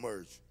 the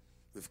merge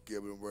with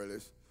cable and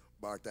wireless,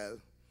 Bartel.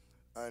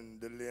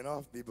 And they're laying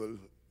off people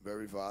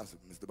very fast.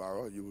 Mr.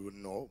 Barrow, you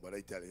wouldn't know, but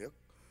I tell you,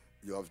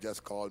 you have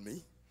just called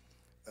me.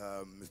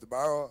 Mr.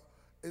 Barrow,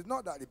 it's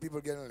not that the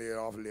people getting laid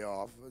off.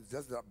 It's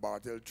just that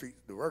Bartel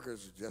treats the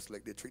workers just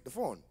like they treat the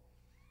phone.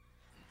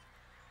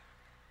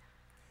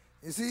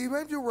 You see,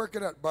 when you're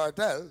working at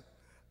Bartel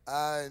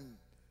and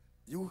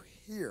you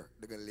hear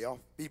they're going to lay off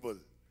people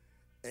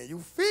and you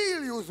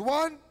feel you's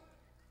one,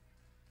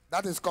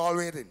 that is called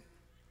waiting.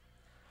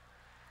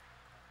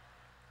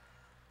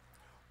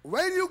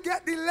 When you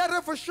get the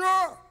letter for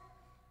sure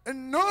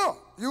and no,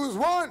 you's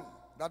one,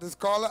 that is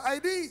called an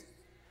ID.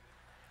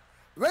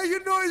 When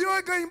you know you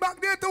ain't going back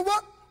there to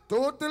work,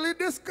 totally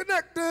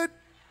disconnected.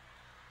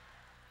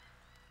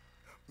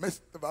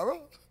 Mr.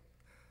 Barrow,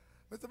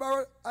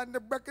 and they're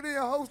breaking in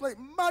your house like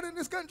mad in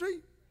this country.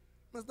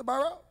 Mr.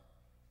 Barrow,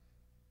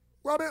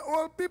 robbing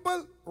old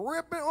people,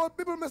 raping old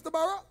people, Mr.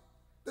 Barrow.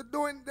 They're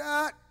doing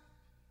that.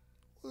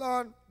 Hold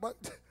on, but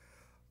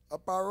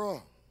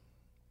Barrow,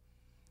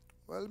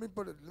 Well, let me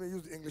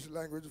use the English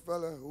language,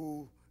 fella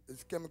who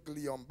is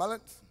chemically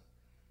unbalanced.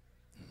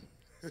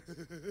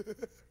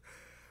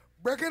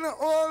 Breaking an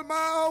old man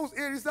house,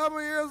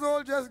 87 years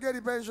old, just get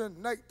the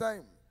pension, night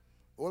time.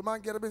 Old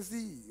man get up and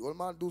see, old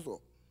man do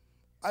so.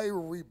 I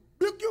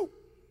rebuke you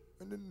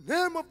in the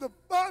name of the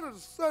Father, the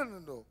Son,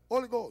 and the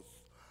Holy Ghost.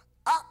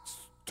 Acts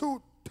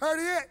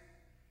 2:38.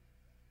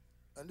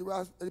 And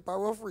the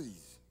power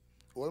freeze.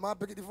 Old man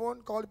pick up the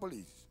phone, call the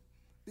police.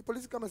 The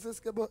police come and say,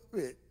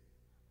 wait,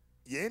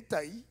 you ain't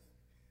tight,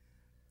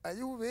 and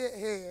you wait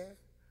here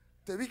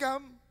till we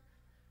come.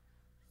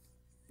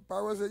 The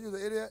power said, you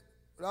the idiot,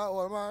 that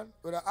old man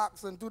with an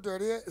axe and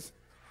 238.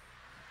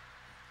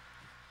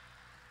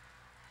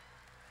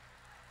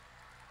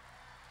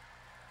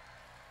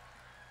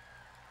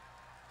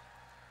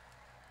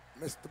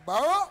 Mr.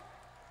 Barrow,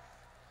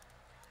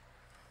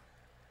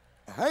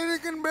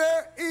 Heineken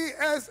Beer,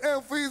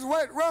 ESL Freeze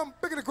White Rum,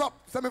 pick the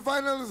crop,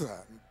 semifinals,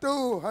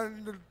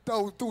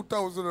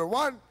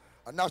 2001.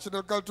 A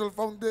National Cultural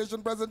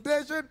Foundation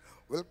presentation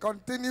will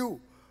continue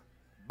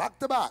back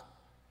to back.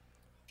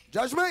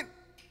 Judgment.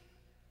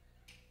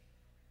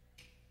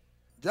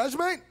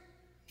 Judgment.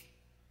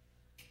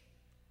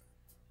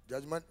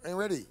 Judgment ain't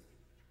ready.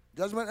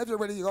 Judgment, if you're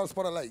ready, you got to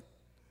spot a light.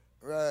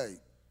 Right.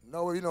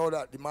 Now we know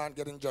that the man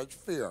getting judged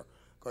fair.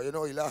 Because you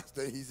know he last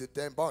day he's at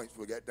 10 points.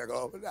 Forget to go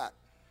over that.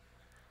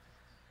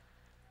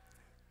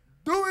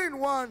 Doing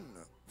one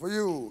for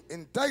you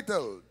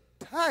entitled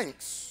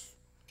Thanks.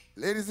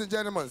 Ladies and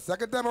gentlemen,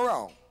 second time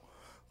around,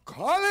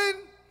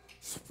 Colin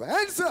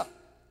Spencer.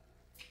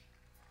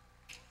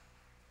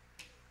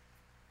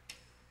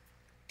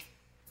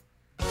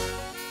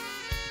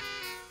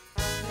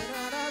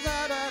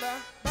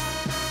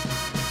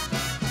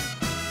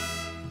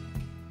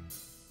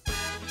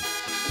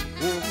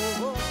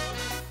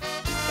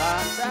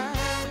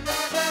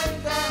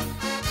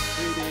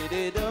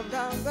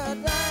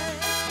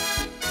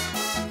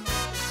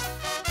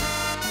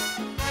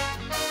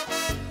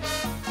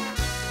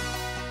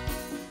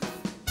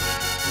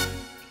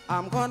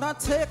 I'm gonna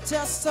take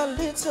just a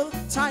little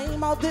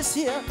time out this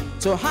year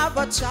to have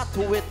a chat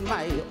with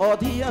my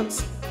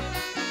audience,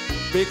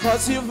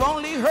 because you've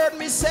only heard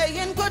me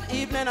saying good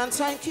evening and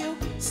thank you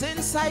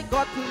since I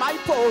got my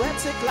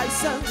poetic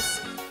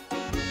license.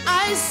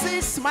 I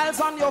see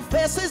smiles on your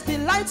faces,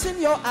 delight in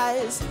your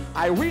eyes.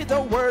 I read the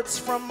words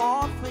from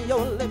off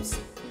your lips,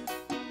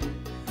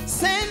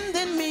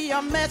 sending me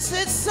a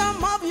message.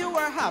 Some of you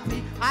are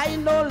happy I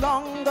no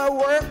longer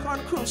work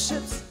on cruise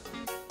ships.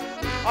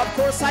 Of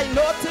course I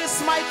notice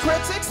my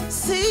critics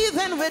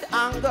seething with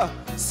anger,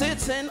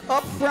 sitting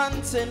up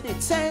front in the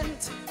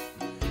tent,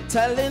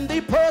 telling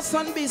the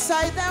person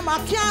beside them I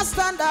can't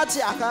stand that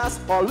jackass,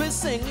 always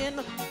singing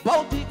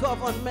about the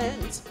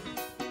government.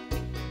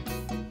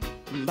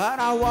 But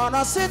I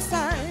wanna say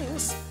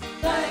thanks,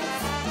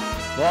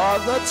 for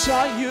the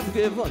joy you've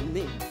given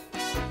me.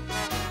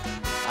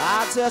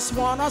 I just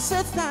wanna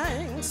say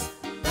thanks,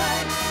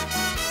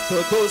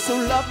 to those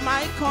who love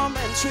my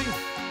commentary.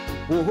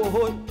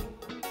 Oh,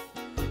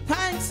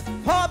 thanks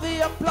for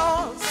the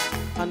applause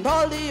and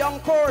all the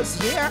encores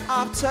year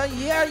after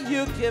year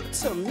you give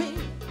to me.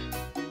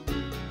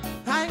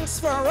 Thanks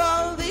for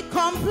all the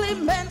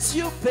compliments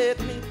you paid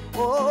me,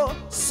 oh,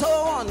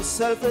 so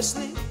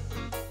unselfishly.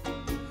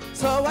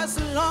 So as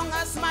long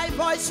as my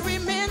voice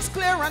remains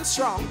clear and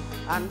strong,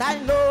 and I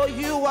know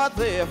you are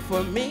there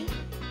for me,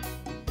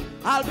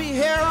 I'll be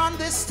here on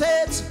this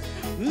stage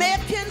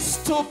making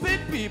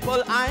stupid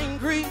people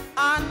angry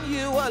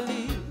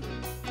annually.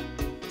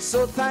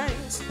 So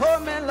thanks, oh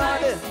my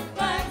Lord,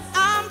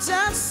 I'm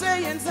just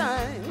saying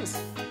thanks.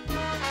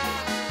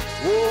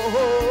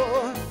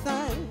 Oh,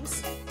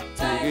 thanks.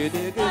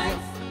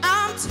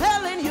 I'm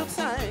telling you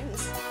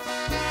thanks.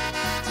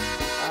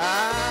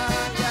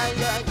 Ah, yeah,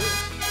 yeah, yeah.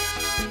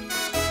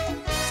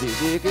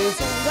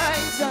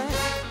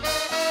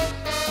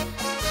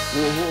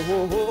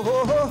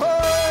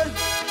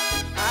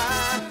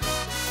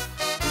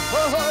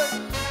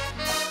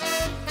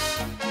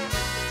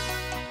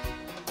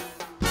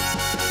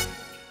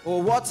 Oh,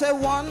 what a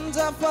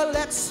wonderful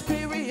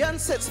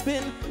experience it's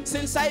been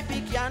since I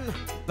began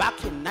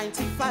back in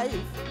 '95.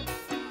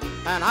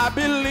 And I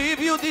believe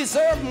you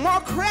deserve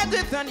more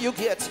credit than you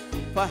get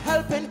for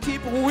helping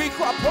keep weak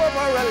or poor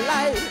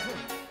alive.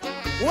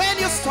 When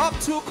you stop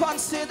to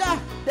consider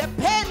the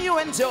pain you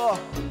endure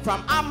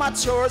from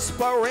amateurs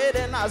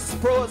parading as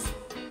pros,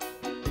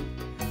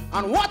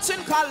 and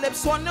watching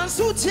calypsonians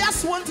who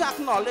just won't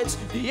acknowledge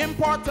the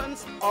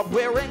importance of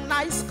wearing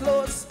nice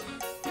clothes.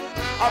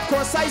 Of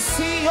course I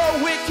see your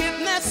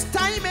wickedness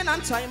time in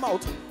and time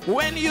out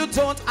when you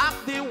don't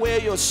act the way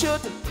you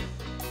should.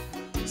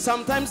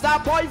 Sometimes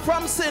that boy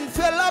from St.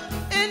 Philip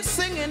ain't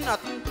singing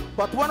nothing,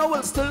 but one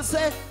will still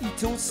say he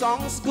two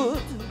songs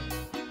good.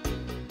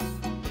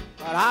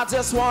 But I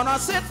just wanna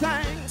say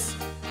thanks,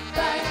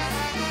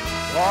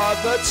 for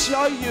the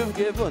joy you've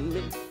given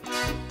me.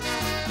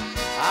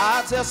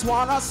 I just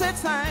wanna say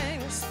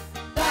thanks,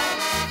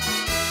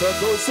 to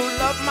those who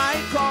love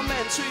my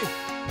commentary.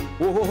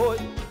 Oh,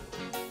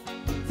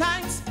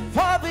 thanks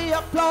for the the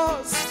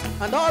applause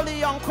and all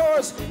the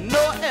encores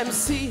no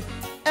MC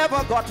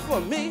ever got for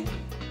me.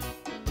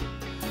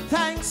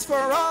 Thanks for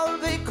all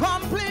the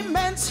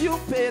compliments you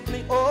paid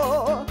me,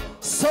 oh,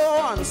 so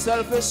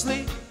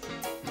unselfishly.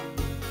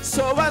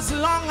 So as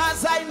long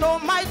as I know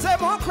my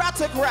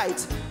democratic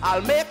right,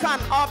 I'll make an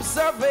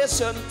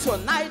observation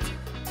tonight.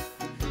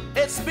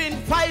 It's been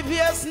 5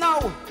 years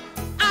now,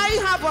 I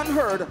haven't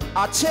heard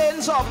a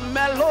change of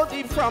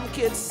melody from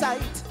kids'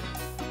 side.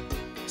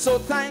 So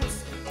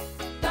thanks,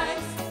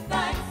 Thanks,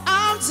 thanks.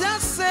 I'm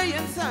just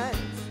saying thanks.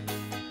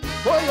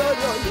 Oh, yo,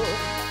 yo, yo.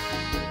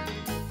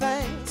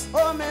 Thanks,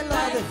 oh,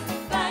 melody.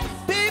 Thanks.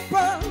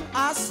 People,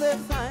 I say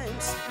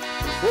thanks.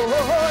 Oh,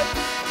 oh, oh.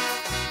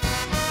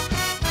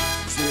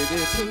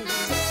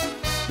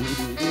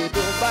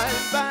 Bye,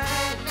 bye.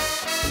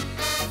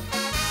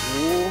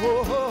 Oh,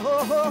 oh,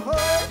 oh, oh, oh.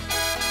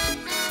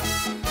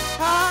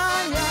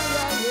 Ah, yeah,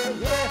 yeah, yeah,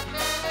 yeah.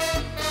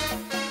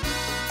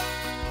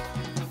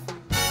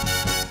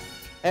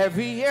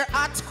 Every year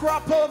at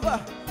crop over,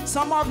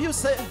 some of you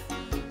say,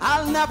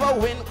 I'll never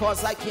win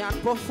cause I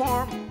can't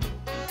perform.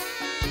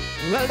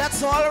 Well,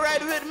 that's all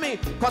right with me,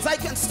 cause I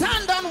can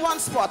stand on one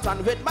spot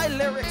and with my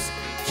lyrics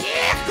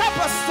kick up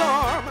a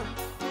storm.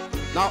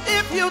 Now,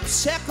 if you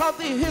check out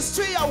the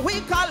history of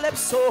we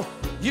calypso,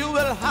 you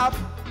will have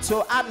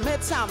to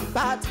admit I'm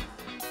bad.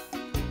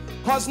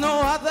 Cause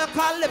no other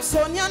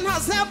calypsonian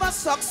has ever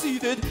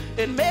succeeded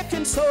in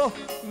making so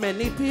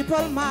many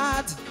people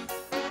mad.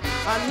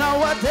 And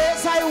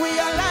nowadays I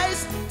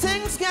realize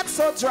things get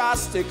so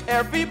drastic,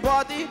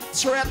 everybody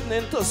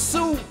threatening to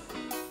sue.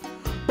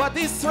 But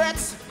these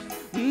threats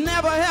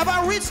never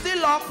ever reach the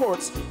law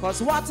courts,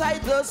 cause what I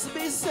just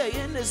be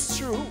saying is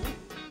true.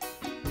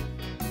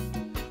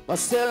 But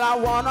still I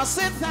wanna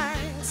say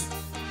thanks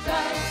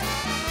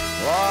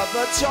for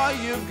the joy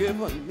you've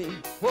given me.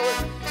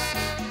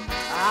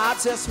 I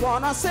just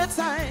wanna say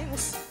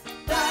thanks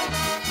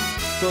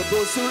to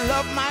those who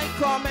love my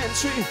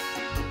commentary.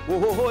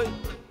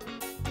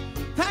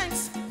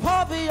 Thanks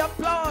for the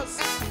applause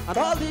and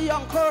all the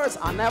encores.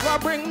 I never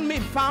bring me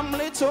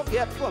family to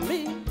get for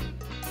me.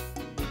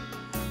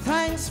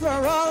 Thanks for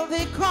all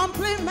the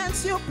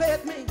compliments you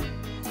paid me,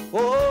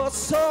 oh,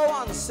 so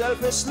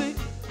unselfishly.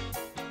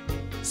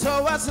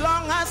 So as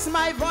long as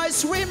my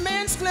voice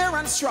remains clear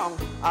and strong,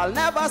 I'll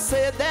never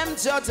say them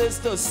judges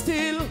to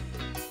steal.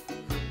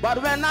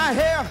 But when I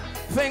hear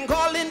thing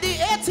called in the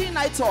 18,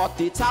 I thought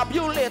the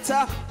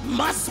tabulator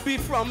must be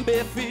from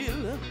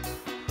Bayfield.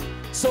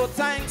 So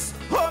thanks,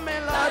 oh my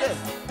Lord,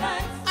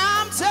 Thanks.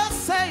 I'm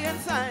just saying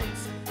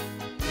thanks.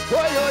 Oh,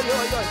 yo,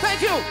 yo, yo.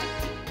 Thank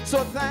you.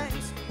 So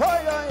thanks,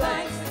 oh, yo, yo.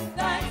 Thanks,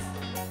 thanks.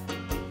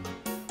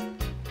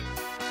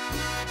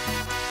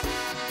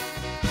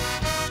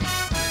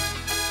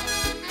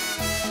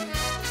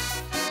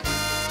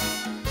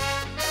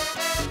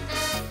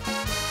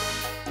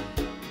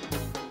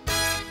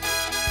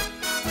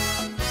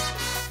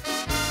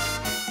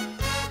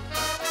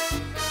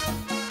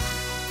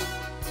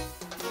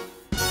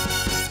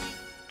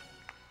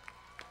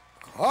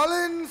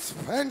 Colin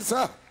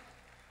Spencer,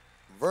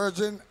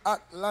 Virgin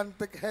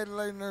Atlantic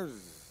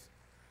Headliners.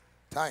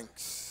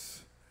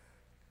 Thanks.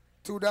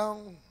 Two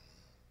down.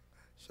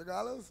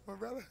 Shagalos, my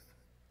brother.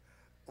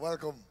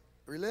 Welcome.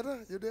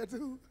 Relator, you there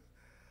too?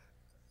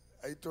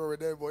 I tour with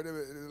them, boy.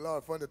 It's a lot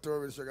of fun to tour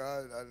with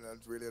Sugar and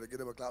Relator. Give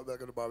them a clap.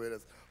 Welcome to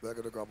Barbados.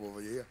 Welcome to come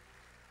over here.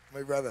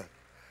 My brother.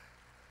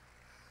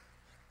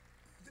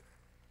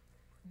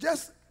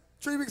 Just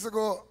 3 weeks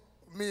ago,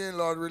 me and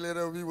Lord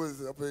Relator, we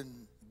was up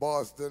in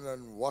Boston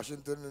and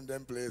Washington and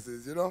them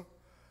places, you know?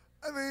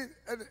 I mean,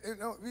 and, you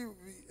know, we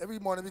every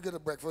morning we get a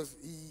breakfast.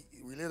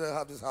 We later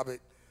have this habit.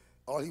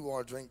 All he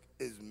want to drink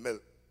is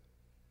milk.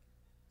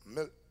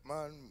 Milk,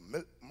 man,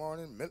 milk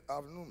morning, milk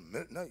afternoon,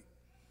 milk night.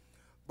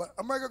 But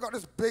America got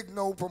this big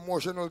no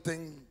promotional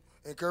thing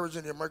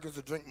encouraging the Americans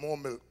to drink more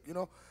milk, you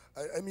know?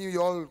 I mean,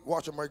 you all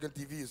watch American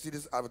TV, you see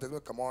this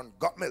advertisement, come on,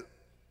 got milk.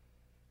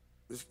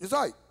 It's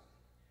right.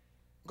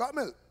 Got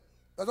milk.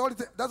 That's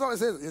all it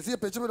says. You see a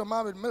picture with a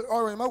man with milk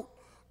all in his mouth.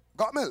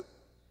 Got milk.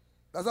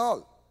 That's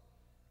all.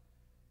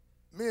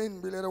 Me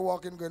and Bill later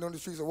walking, going down the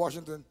streets of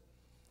Washington,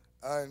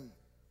 and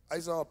I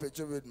saw a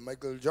picture with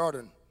Michael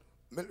Jordan.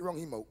 Milk wrong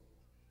him out.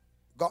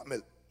 Got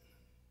milk.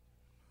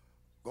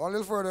 Go on a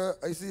little further,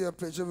 I see a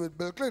picture with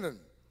Bill Clinton.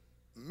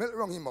 Milk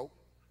wrong him out.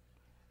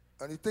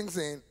 And he thinks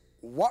saying,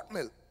 what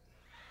milk?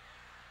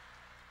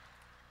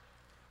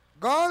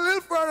 Go on a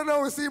little further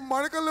now, we see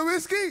Monica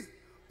Lewinsky.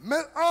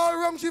 Milk all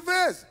wrong she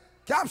face.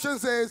 Caption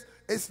says,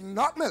 it's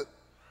not milk.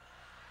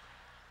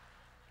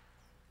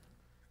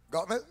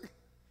 Got milk?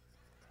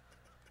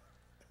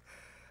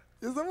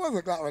 You're supposed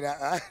to clap with that,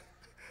 right?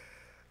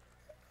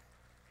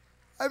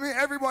 I mean,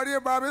 everybody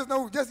in Barbados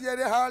know, just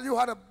yesterday, Harold, you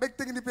had a big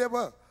thing in the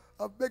paper.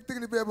 A big thing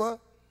in the paper.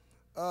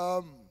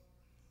 A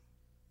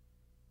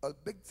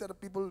big set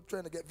of people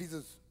trying to get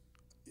visas.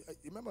 You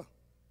remember?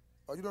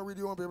 Oh, you don't read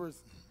your own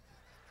papers?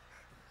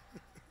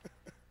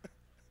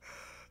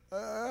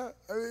 I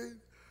mean,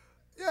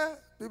 yeah,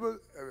 people,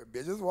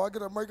 they just want to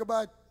get America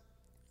back.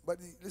 But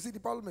you see, the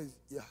problem is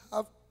you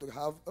have to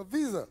have a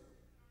visa.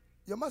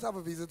 You must have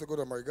a visa to go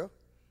to America,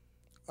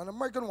 an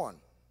American one.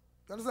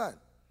 You understand?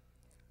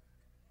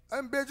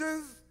 And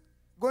Belgians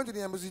going to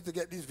the embassy to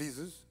get these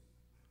visas,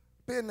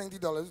 paying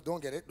 $90,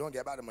 don't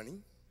get back the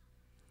money.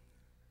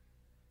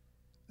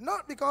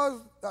 Not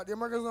because that the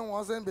Americans don't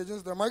want to send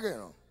Belgians to America, you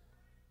know.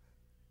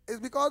 It's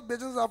because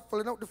Belgians are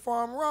filling out the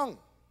form wrong.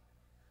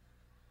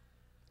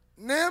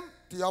 Name,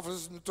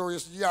 Theophilus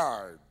Notorious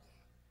Yard.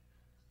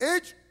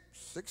 Age,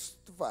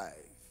 65.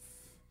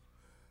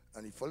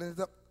 And he filling it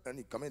up and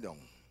he coming down.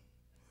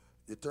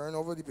 You turn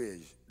over the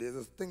page. There's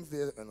a thing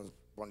there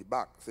on the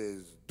back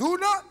says, do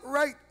not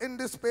write in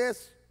this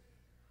space.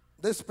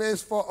 This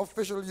space for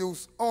official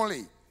use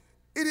only.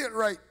 Idiot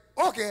write,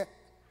 okay.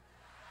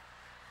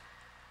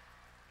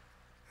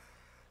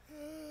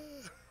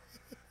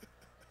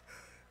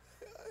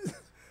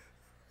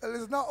 Well,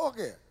 it's not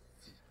okay.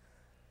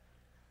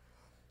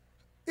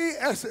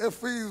 ESF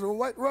Freeze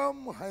White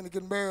Rum,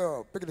 Heineken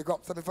Beer, picking the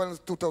cup semifinals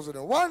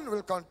 2001.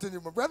 We'll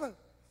continue, my brother.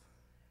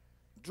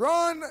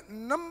 Drawn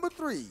number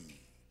 3,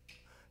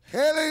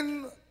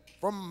 hailing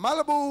from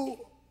Malibu,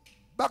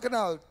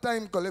 Bacchanal,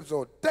 Time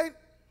Calypso 10,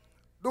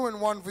 doing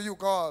one for you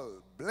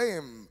called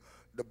Blame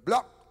the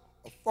Block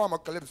of former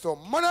Calypso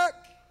monarch,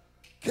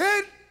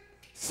 Kid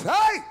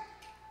Sight.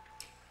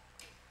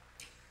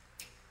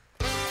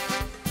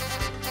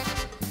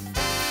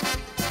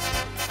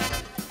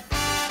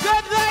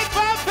 Good night,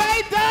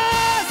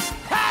 Barbados!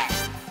 Hey!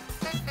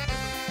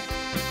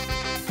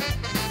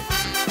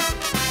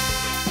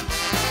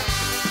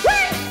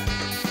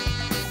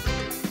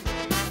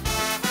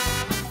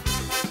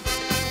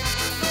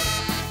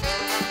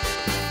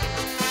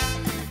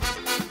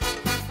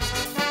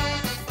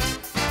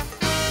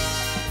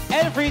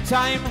 Every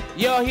time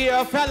you hear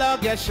a fella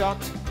get shot,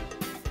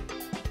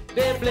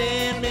 they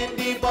blaming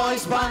the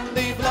boys on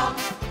the block.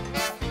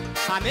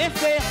 And if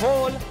they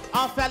hold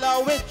a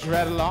fella with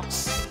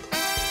dreadlocks,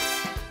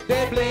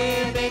 they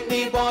blaming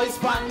the boys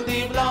on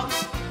the block.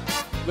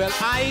 Well,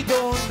 I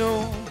don't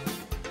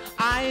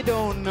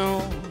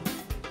know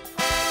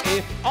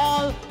if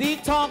all the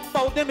talk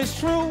about them is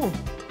true.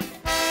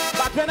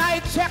 But when I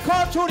check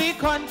out through the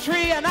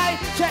country and I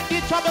check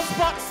the trouble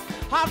spots,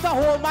 I have to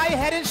hold my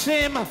head in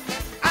shame and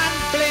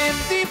blame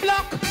the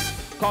block.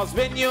 Cause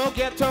when you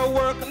get to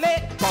work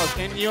late, cause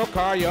in your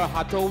car you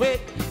had to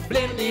wait,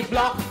 blame the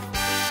block.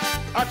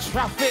 A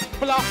traffic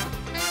block.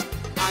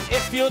 And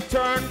if you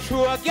turn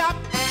through a gap,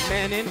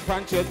 men in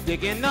front you're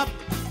digging up,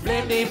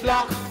 blame the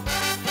block.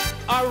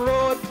 A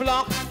road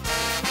block.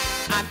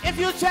 And if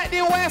you check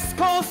the West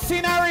Coast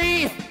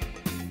scenery,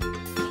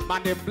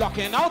 man, they're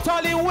blocking out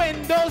all the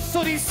windows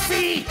to the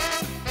sea.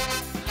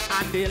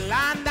 And the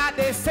land that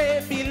they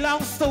say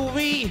belongs to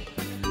we,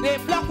 they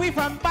block we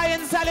from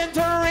buying, selling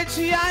to rich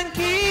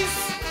Yankees.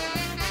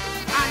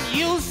 And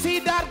you see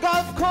that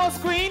Gulf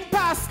Coast green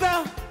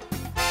pasta,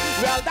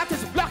 well, that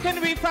is blocking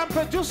we from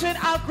producing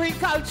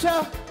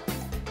agriculture.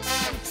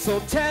 So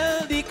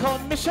tell the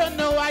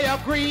commissioner I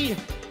agree.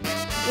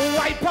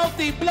 Wipe out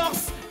the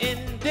blocks in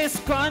this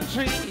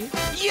country.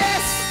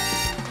 Yes!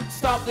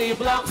 Stop the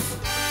blocks.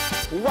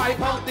 Wipe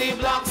out the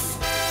blocks.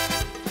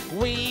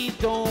 We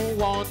don't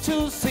want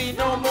to see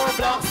no more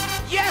blocks.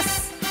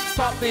 Yes!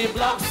 Stop the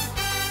blocks.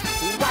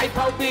 Wipe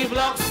out the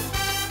blocks.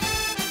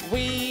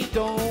 We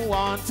don't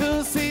want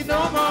to see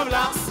no more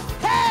blocks.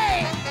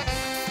 Hey!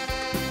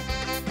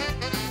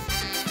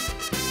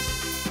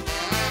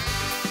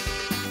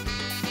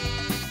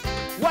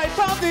 Wipe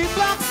out the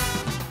blocks.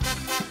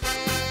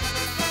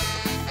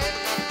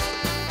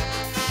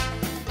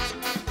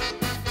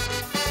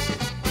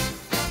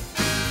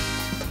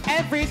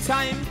 Every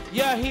time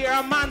you hear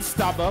a man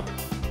stab up,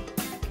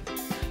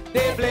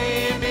 they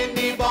blaming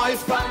the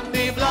boys from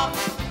the block.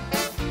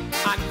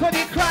 And for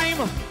the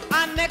crime,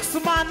 and next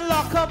man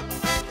lock up,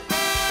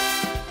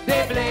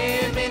 they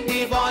blaming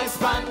the boys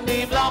from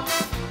the block.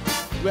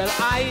 Well,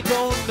 I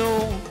don't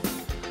know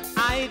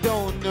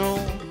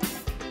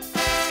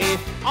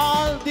if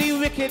all the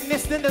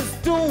wickedness in this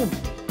do.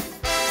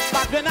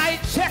 But when I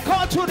check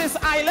out to this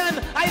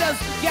island, I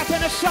just get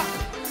in a shock.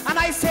 And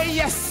I say,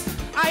 yes,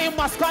 I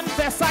must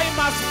confess, I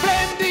must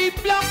blame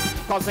the block.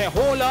 Cause they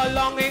hold a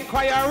long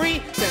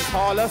inquiry since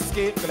Hall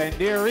escaped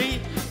Glenderry.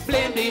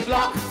 Blame the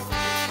block,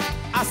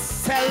 a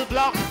cell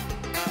block.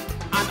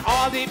 And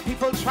all the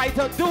people try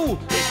to do,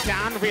 they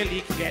can't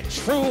really get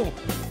through.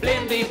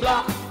 Blame the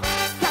block,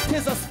 that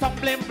is a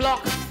stumbling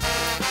block.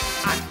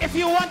 And if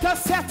you want to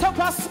set up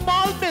a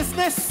small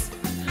business,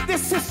 the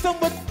system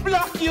would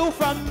block you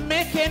from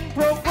making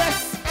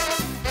progress.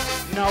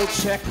 Now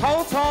check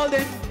out all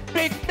the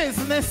big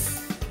business.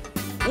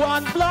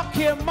 One block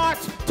here march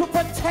to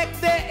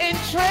protect their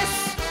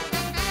interests.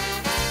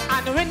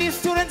 And when the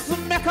students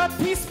make a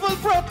peaceful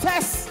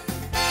protest,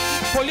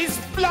 police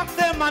block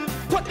them and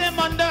put them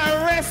under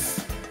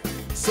arrest.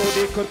 So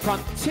they could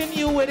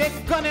continue with a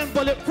gun and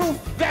bulletproof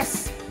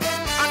vest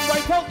and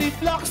wipe out the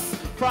blocks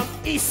from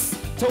east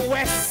to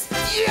west.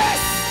 Yes!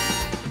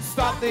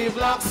 Stop the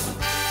blocks.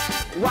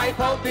 Wipe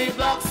out the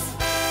blocks.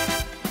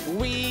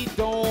 We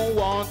don't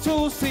want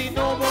to see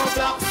no more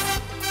blocks.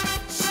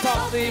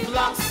 Stop the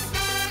blocks.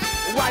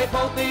 Wipe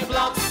out the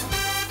blocks.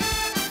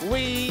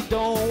 We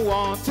don't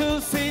want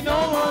to see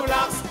no more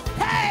blocks.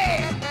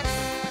 Hey!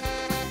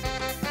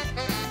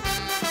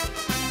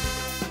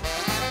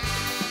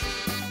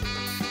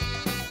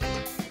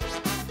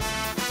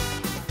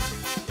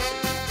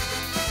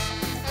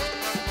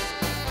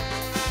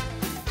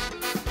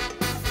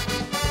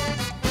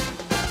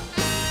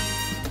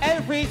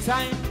 Every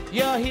time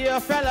you hear a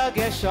fella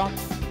get shot,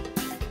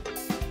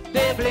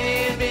 they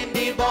blaming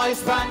the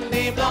boys from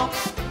the block.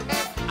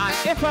 And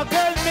if a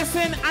girl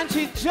missing and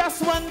she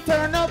just won't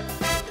turn up,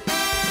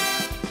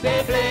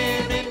 they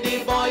blaming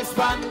the boys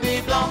from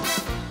the block.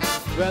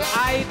 Well,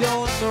 I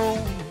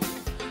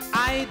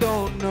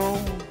don't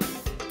know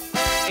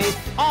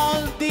if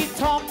all the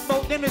talk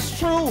about them is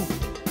true.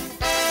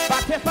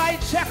 But if I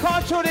check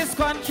all through this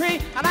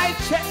country and I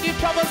check the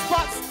trouble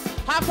spots,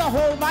 I have to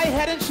hold my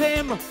head in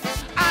shame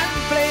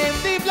and blame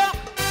the block.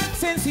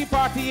 Since he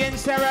party in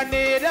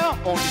Serenader,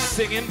 only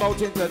singing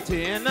about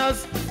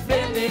entertainers,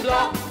 blame the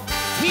block.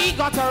 He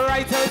got a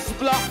writer's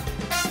block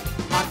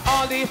on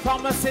all the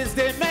promises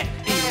they make.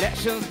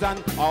 Elections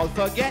done, all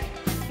forget,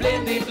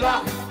 blame the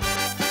block.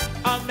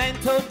 A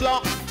mental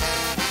block.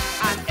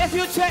 And if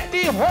you check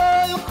the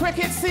whole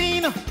cricket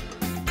scene,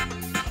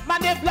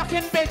 man, they're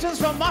blocking pigeons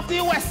from off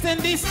the West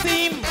Indies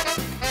team.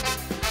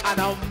 And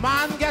a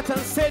man get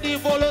and say the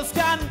bowlers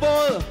can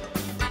bowl,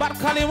 but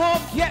can he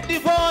won't get the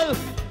ball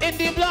in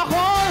the block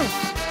hole.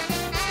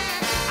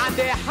 And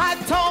they had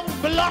tongue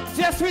blocked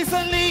just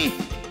recently.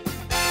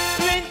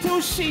 Went to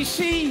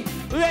Shishi,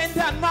 went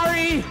and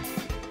Murray.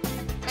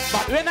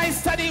 But when I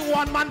study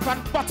one man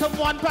from bottom,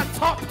 one from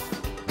top,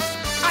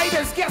 I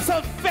just get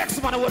so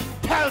vexed when I would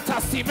pelt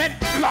a cement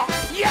block.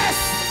 Yes!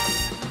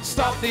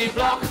 Stop the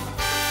block,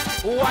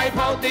 wipe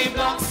out the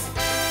blocks.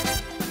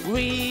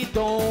 We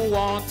don't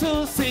want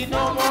to see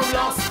no more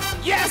blocks.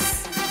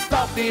 Yes!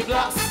 Stop the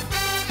blocks,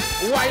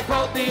 wipe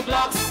out the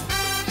blocks.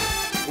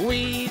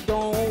 We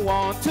don't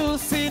want to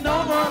see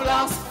no more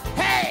blocks.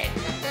 Hey!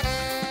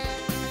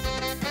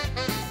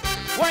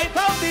 Wipe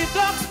out the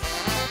blocks.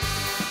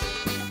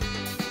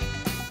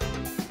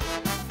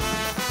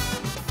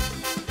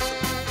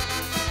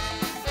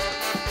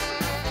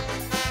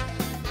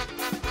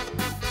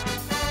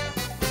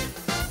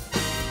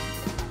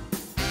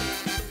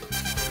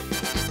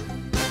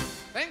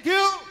 Thank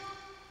you.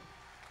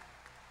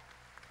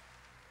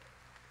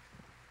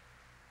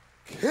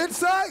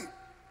 Inside,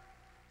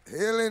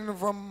 hailing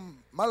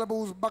from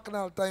Malibu's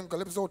Bacchanal time,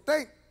 Calypso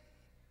time.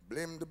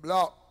 Blame the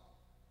block.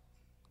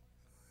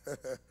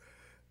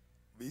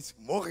 Be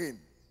smoking.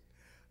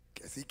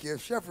 Cassie K.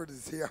 Shepherd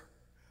is here.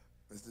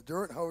 Mr.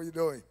 Jordan, how are you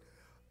doing?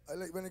 I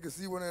like when I can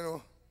see one, you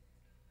know.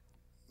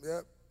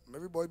 Yeah,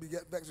 everybody be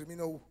get vexed with me.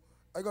 Know,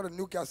 I got a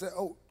new cassette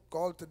out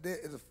called Today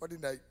is a Funny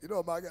Night. You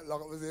know, I get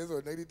locked up with this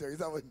or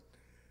 1937.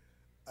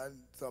 And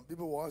some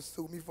people want to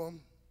sue me from,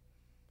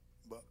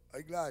 but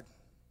I'm glad,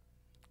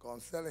 because I'm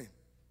selling.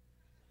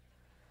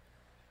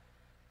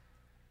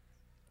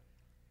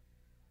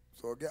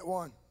 So I get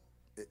one,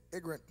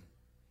 ignorant.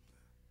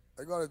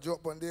 I got a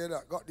joke one day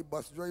that got the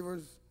bus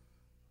drivers,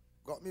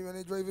 got me when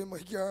they drive in my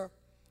car.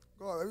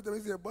 God, every time I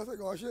see a bus, I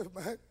got a shift,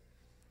 man.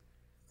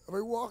 If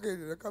I walk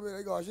in, they come in,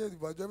 I got a shift. The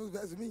bus drivers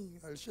vex me.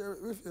 I'll share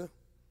it with you.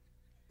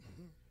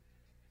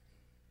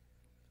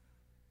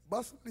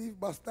 Bus leave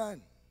bus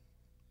stand,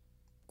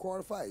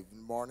 4:45 in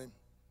the morning.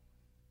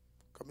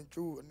 Coming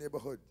through a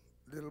neighborhood,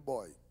 little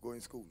boy going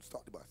to school,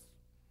 start the bus.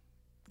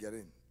 Get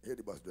in, hear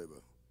the bus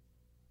driver.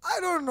 I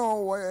don't know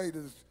why I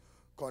just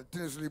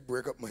continuously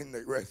break up my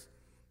night rest.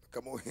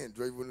 Come out here and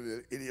drive one of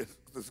the idiots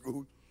to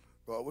school.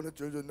 But when the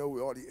children know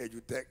we all the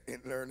edutech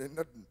ain't learning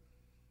nothing.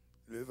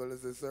 The little fella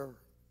says, sir,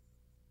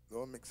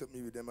 don't mix up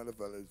me with them other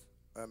fellas.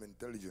 I'm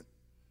intelligent.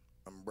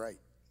 I'm bright.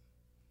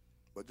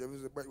 But Jeff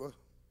is bright. Well,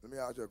 let me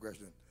ask you a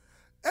question.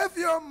 If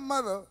your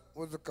mother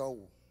was a cow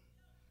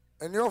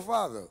and your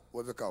father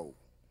was a cow,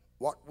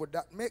 what would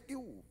that make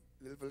you?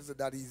 Little fella said,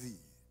 that easy.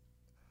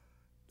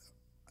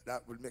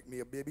 That would make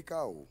me a baby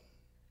cow.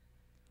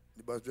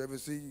 The bus driver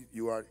see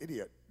you are an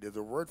idiot. There's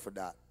a word for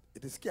that.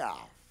 It is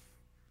calf.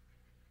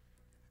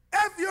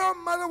 If your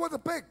mother was a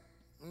pig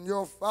and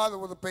your father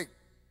was a pig,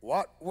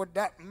 what would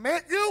that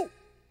make you?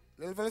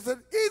 Little fella said,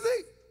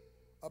 easy.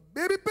 A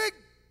baby pig.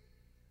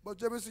 But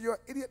driver said, you're an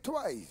idiot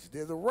twice.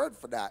 There's a word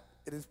for that.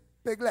 It is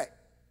piglet.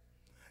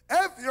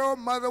 If your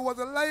mother was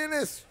a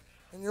lioness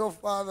and your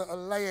father a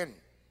lion,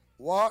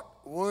 what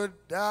would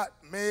that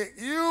make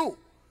you?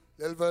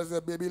 Little fella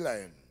said, baby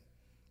lion.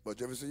 But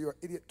driver said, you're an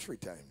idiot 3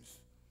 times.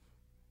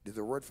 There's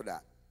a word for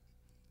that.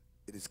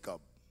 It is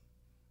cub.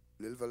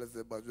 Little fella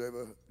said, bus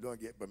driver,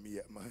 don't get by me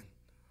yet, man.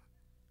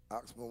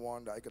 Ask me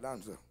one that I could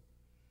answer.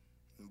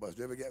 And bus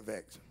driver get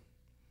vexed.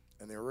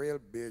 And in real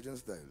Bajan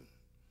style.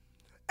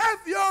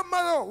 If your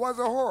mother was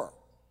a whore,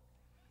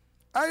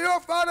 and your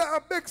father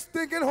a big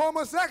stinking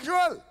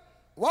homosexual,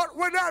 what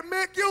would that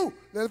make you?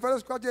 Little fella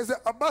scratch and said,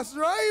 a bus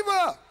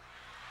driver.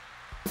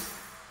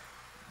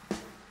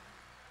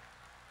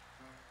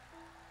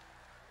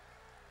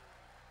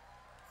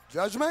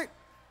 Judgment.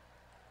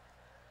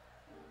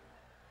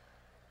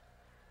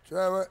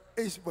 Trevor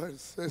Eastman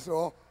says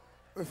so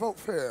without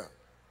fear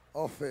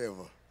or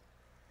favor.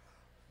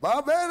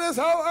 Barbados,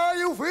 how are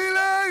you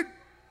feeling?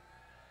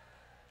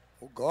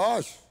 Oh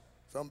gosh,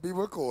 some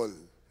people call.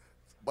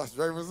 Bus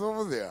drivers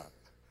over there.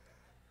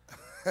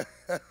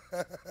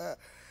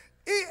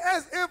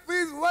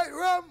 ESF's White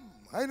Rum,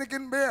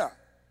 Heineken Beer.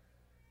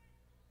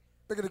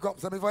 Picking the Cup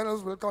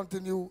semifinals will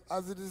continue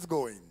as it is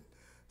going.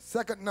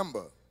 Second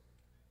number,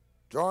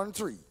 John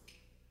 3.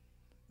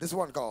 This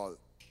one called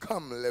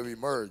Come Let We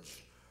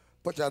Merge.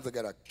 Put your hands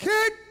together.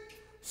 Kid,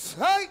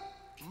 Sight,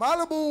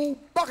 Malibu,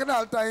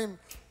 Bacchanal Time,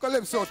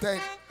 Calypso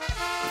Time.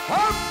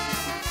 Come!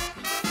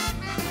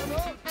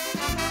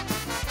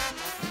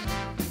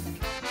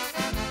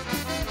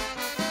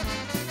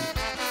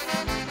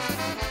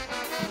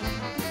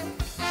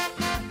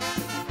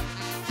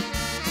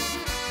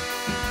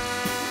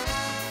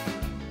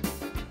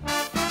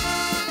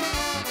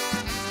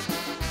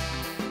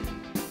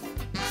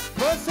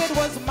 First it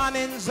was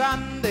Mannings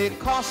and the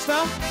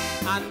Costa,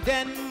 and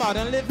then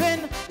Modern Living.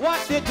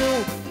 What they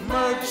do?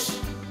 Merge.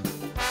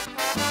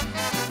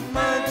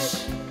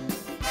 Merge.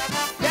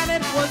 Then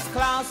it was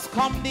Klaus,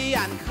 Comedy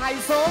and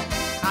Kaizo,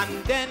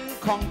 and then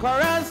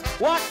Conquerors.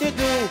 What they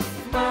do?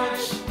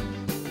 Merge.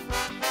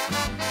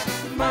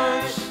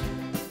 Merge.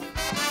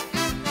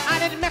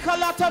 And it make a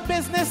lot of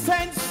business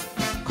sense.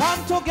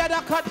 Come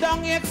together, cut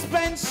down the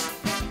expense,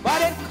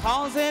 but it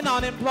causing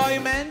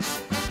unemployment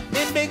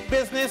in big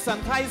business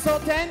and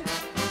Kaizo tent.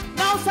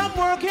 Now some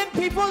working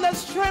people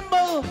just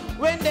tremble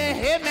when they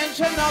hear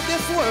mention of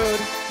this word.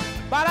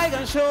 But I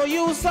can show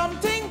you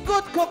something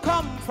good could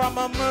come from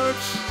a merge.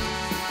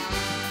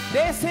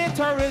 They say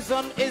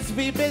tourism is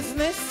the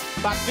business,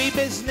 but the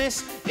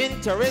business in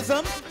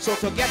tourism. So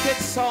to get it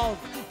solved,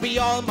 we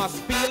all must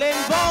feel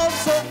involved.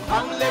 So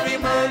come let me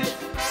merge.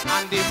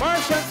 And the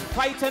merchants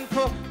fighting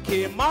for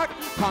Kmart.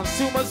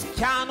 Consumers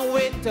can't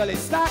wait till it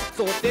starts,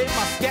 so they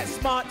must get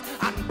smart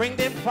and bring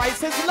them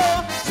prices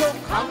low. So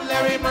come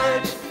let me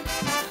merge.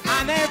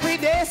 And every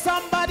day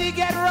somebody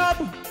get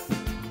robbed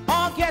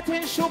or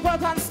getting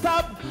shooted and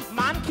stabbed.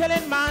 Man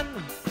killing man.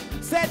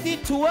 Said the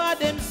two of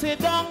them sit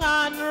down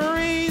and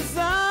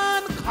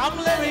reason. Come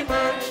let me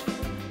merge.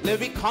 Let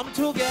me come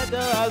together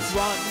as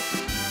one.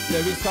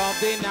 Let me solve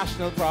the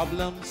national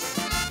problems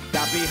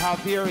that we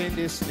have here in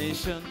this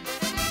nation.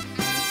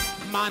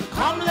 Man,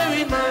 come let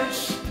me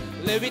merge.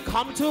 Let me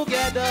come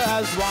together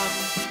as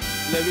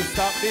one. Let me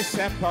stop this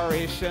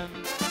separation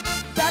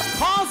that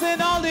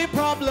causing all the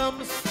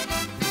problems.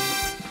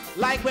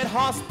 Like with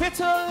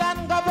hospital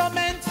and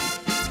government,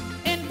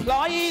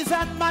 employees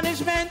and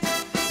management,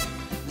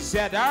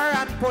 ZR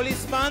and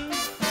policeman,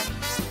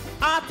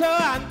 Arthur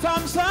and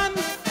Thompson.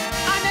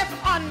 And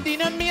if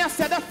Andy and Mia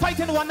said they're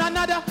fighting one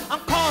another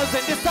and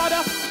causing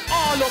disorder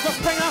all over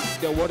Springer,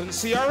 they wouldn't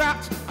see a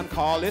rat and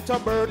call it a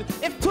bird.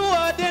 If two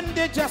of them,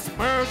 they just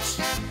merge.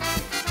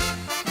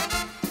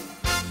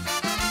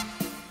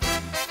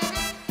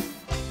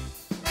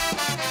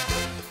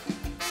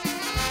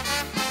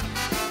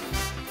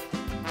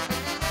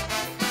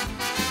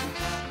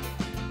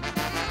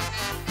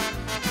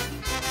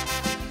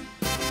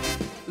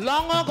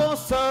 Long ago,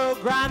 Sir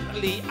Grant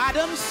Lee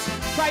Adams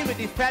tried with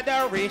the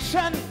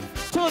Federation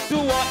to do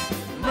what?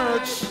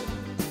 Merge.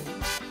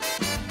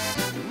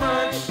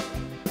 Merge.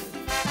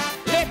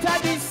 Later,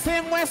 the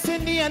same West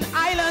Indian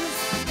islands,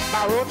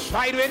 Barrow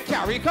tried with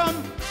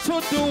CARICOM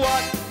to do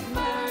what?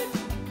 Merge.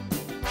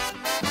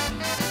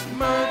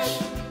 Merge.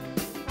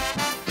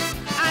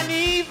 And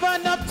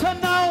even up to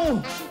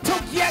now,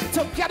 to get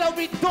together,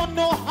 we don't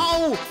know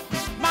how.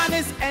 Man,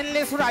 is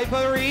endless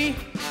rivalry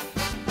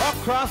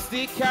across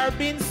the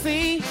Caribbean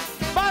Sea.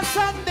 But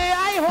someday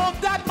I hope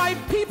that my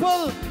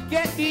people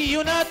get the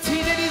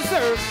unity they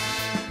deserve,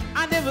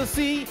 and they will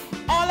see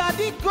all of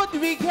the good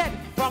we get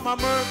from a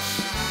merge.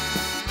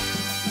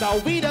 Now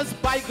we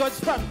just buy goods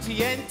from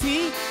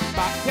TNT,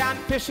 backhand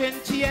fishing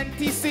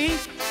TNTC.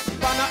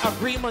 On an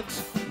agreement,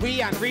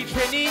 we and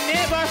Trini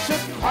never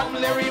should come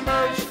Larry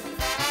merge.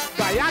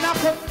 Guyana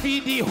could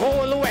feed the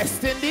whole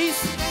West Indies,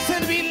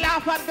 till we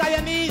laugh at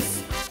Guyanese.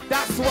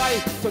 That's why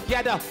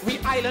together we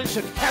islands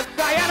should help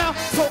Guyana.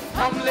 So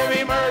come let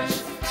me merge.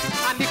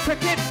 And the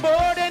cricket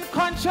board in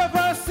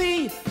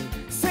controversy,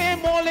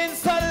 same all in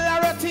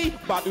solidarity,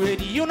 but with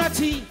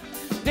unity.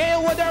 They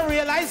wouldn't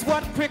realize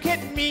what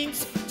cricket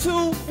means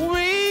to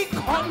we.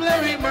 Come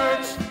let me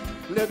merge.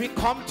 Let me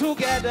come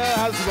together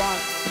as one.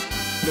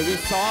 Let me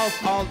solve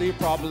all the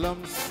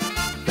problems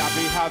that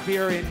we have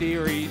here in the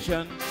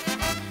region.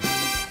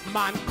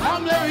 Man,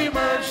 come let me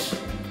merge.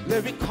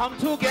 Let me come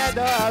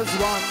together as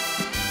one.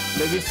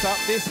 Let me stop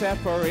this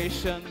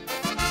separation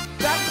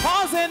that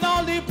causing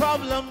all the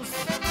problems.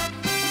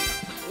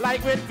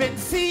 Like with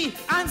Vinci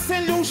and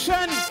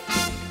Solution,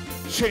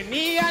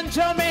 Trini and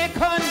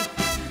Jamaican,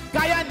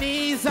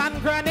 Guyanese and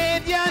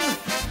Grenadian,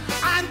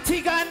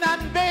 Antiguan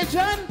and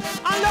Bajan,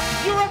 and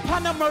look, Europe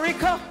and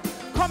America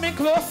coming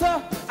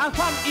closer, and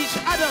from each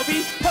other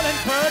we pulling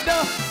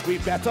further. We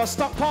better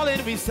stop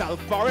calling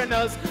ourselves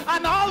foreigners,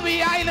 and all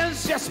we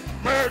islands just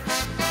merge.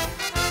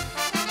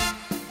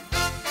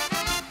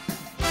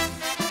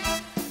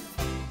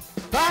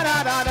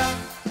 Ba-da-da-da.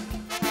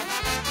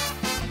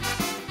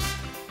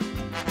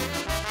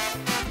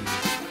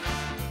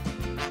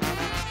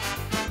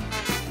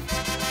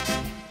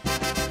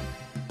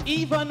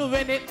 Even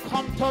when it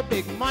comes to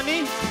big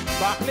money,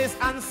 Barclays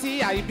and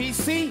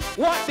CIBC,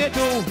 what they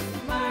do?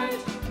 Merge.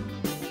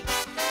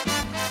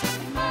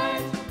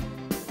 Merge.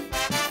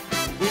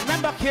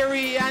 Remember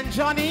Kerry and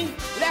Johnny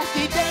left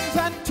the Dems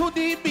and to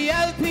the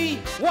BLP,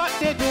 what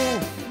they do?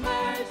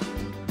 Merge.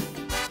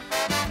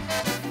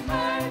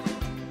 Merge.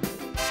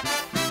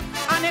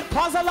 And it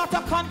caused a lot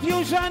of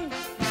confusion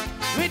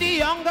with the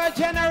younger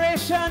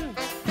generation.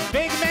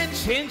 Big men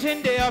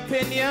changing their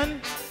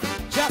opinion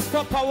just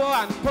for power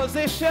and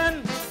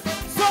position.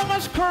 So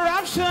much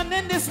corruption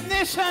in this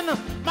nation,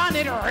 man,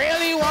 it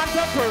really wants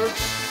to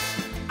purge.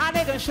 And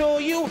I can show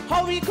you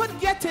how we could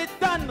get it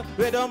done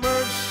with a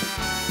merge.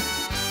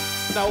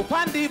 Now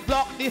on the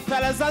block, the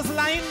fellas has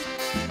line.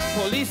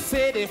 Police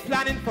say they're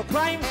planning for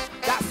crime.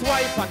 That's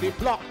why on the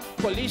block,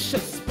 police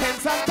should spend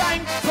some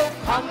time. So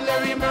come,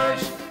 Larry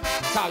merge.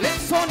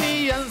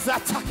 Calypsonians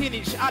attacking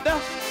each other,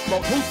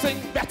 but who sing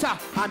better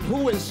and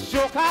who is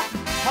joker?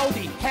 How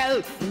the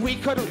hell we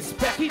could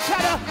respect each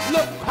other?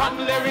 Look, come,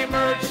 Larry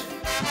merge.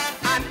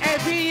 And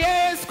every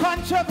year's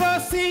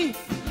controversy,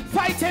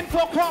 fighting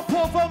for crop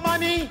over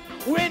money,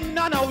 when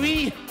none of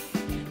we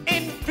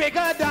in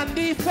bigger than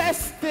the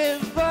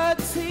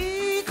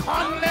festivity.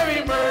 Come,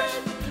 Larry merge.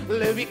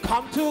 Let we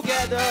come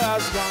together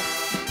as one.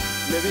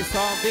 Let we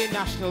solve the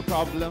national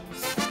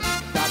problems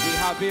that we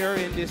have here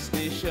in this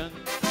nation.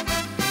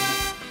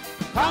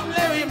 Come,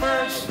 let we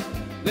merge,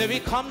 let we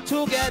come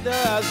together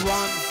as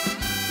one.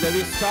 Let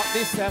we stop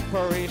the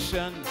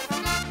separation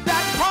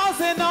that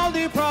causing all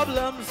the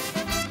problems.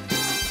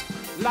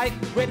 Like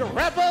with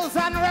rebels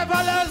and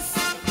revelers,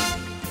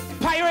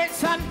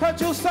 pirates and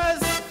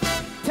producers,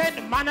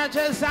 10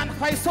 managers and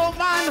Christo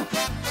man,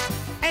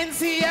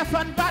 NCF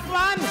and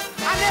Batman.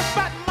 And if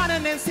Batman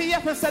and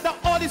NCF instead of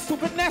all this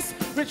stupidness,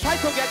 we try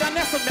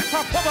togetherness and make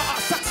our power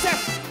our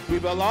success. We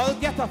will all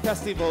get a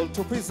festival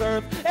to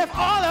preserve if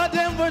all of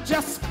them would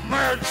just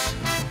merge.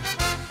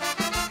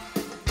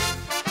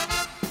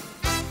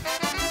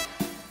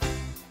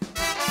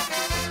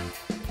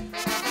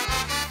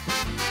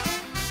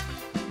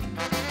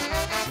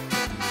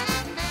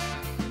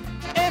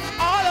 If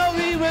all of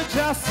we would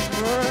just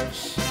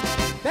merge.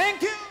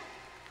 Thank you.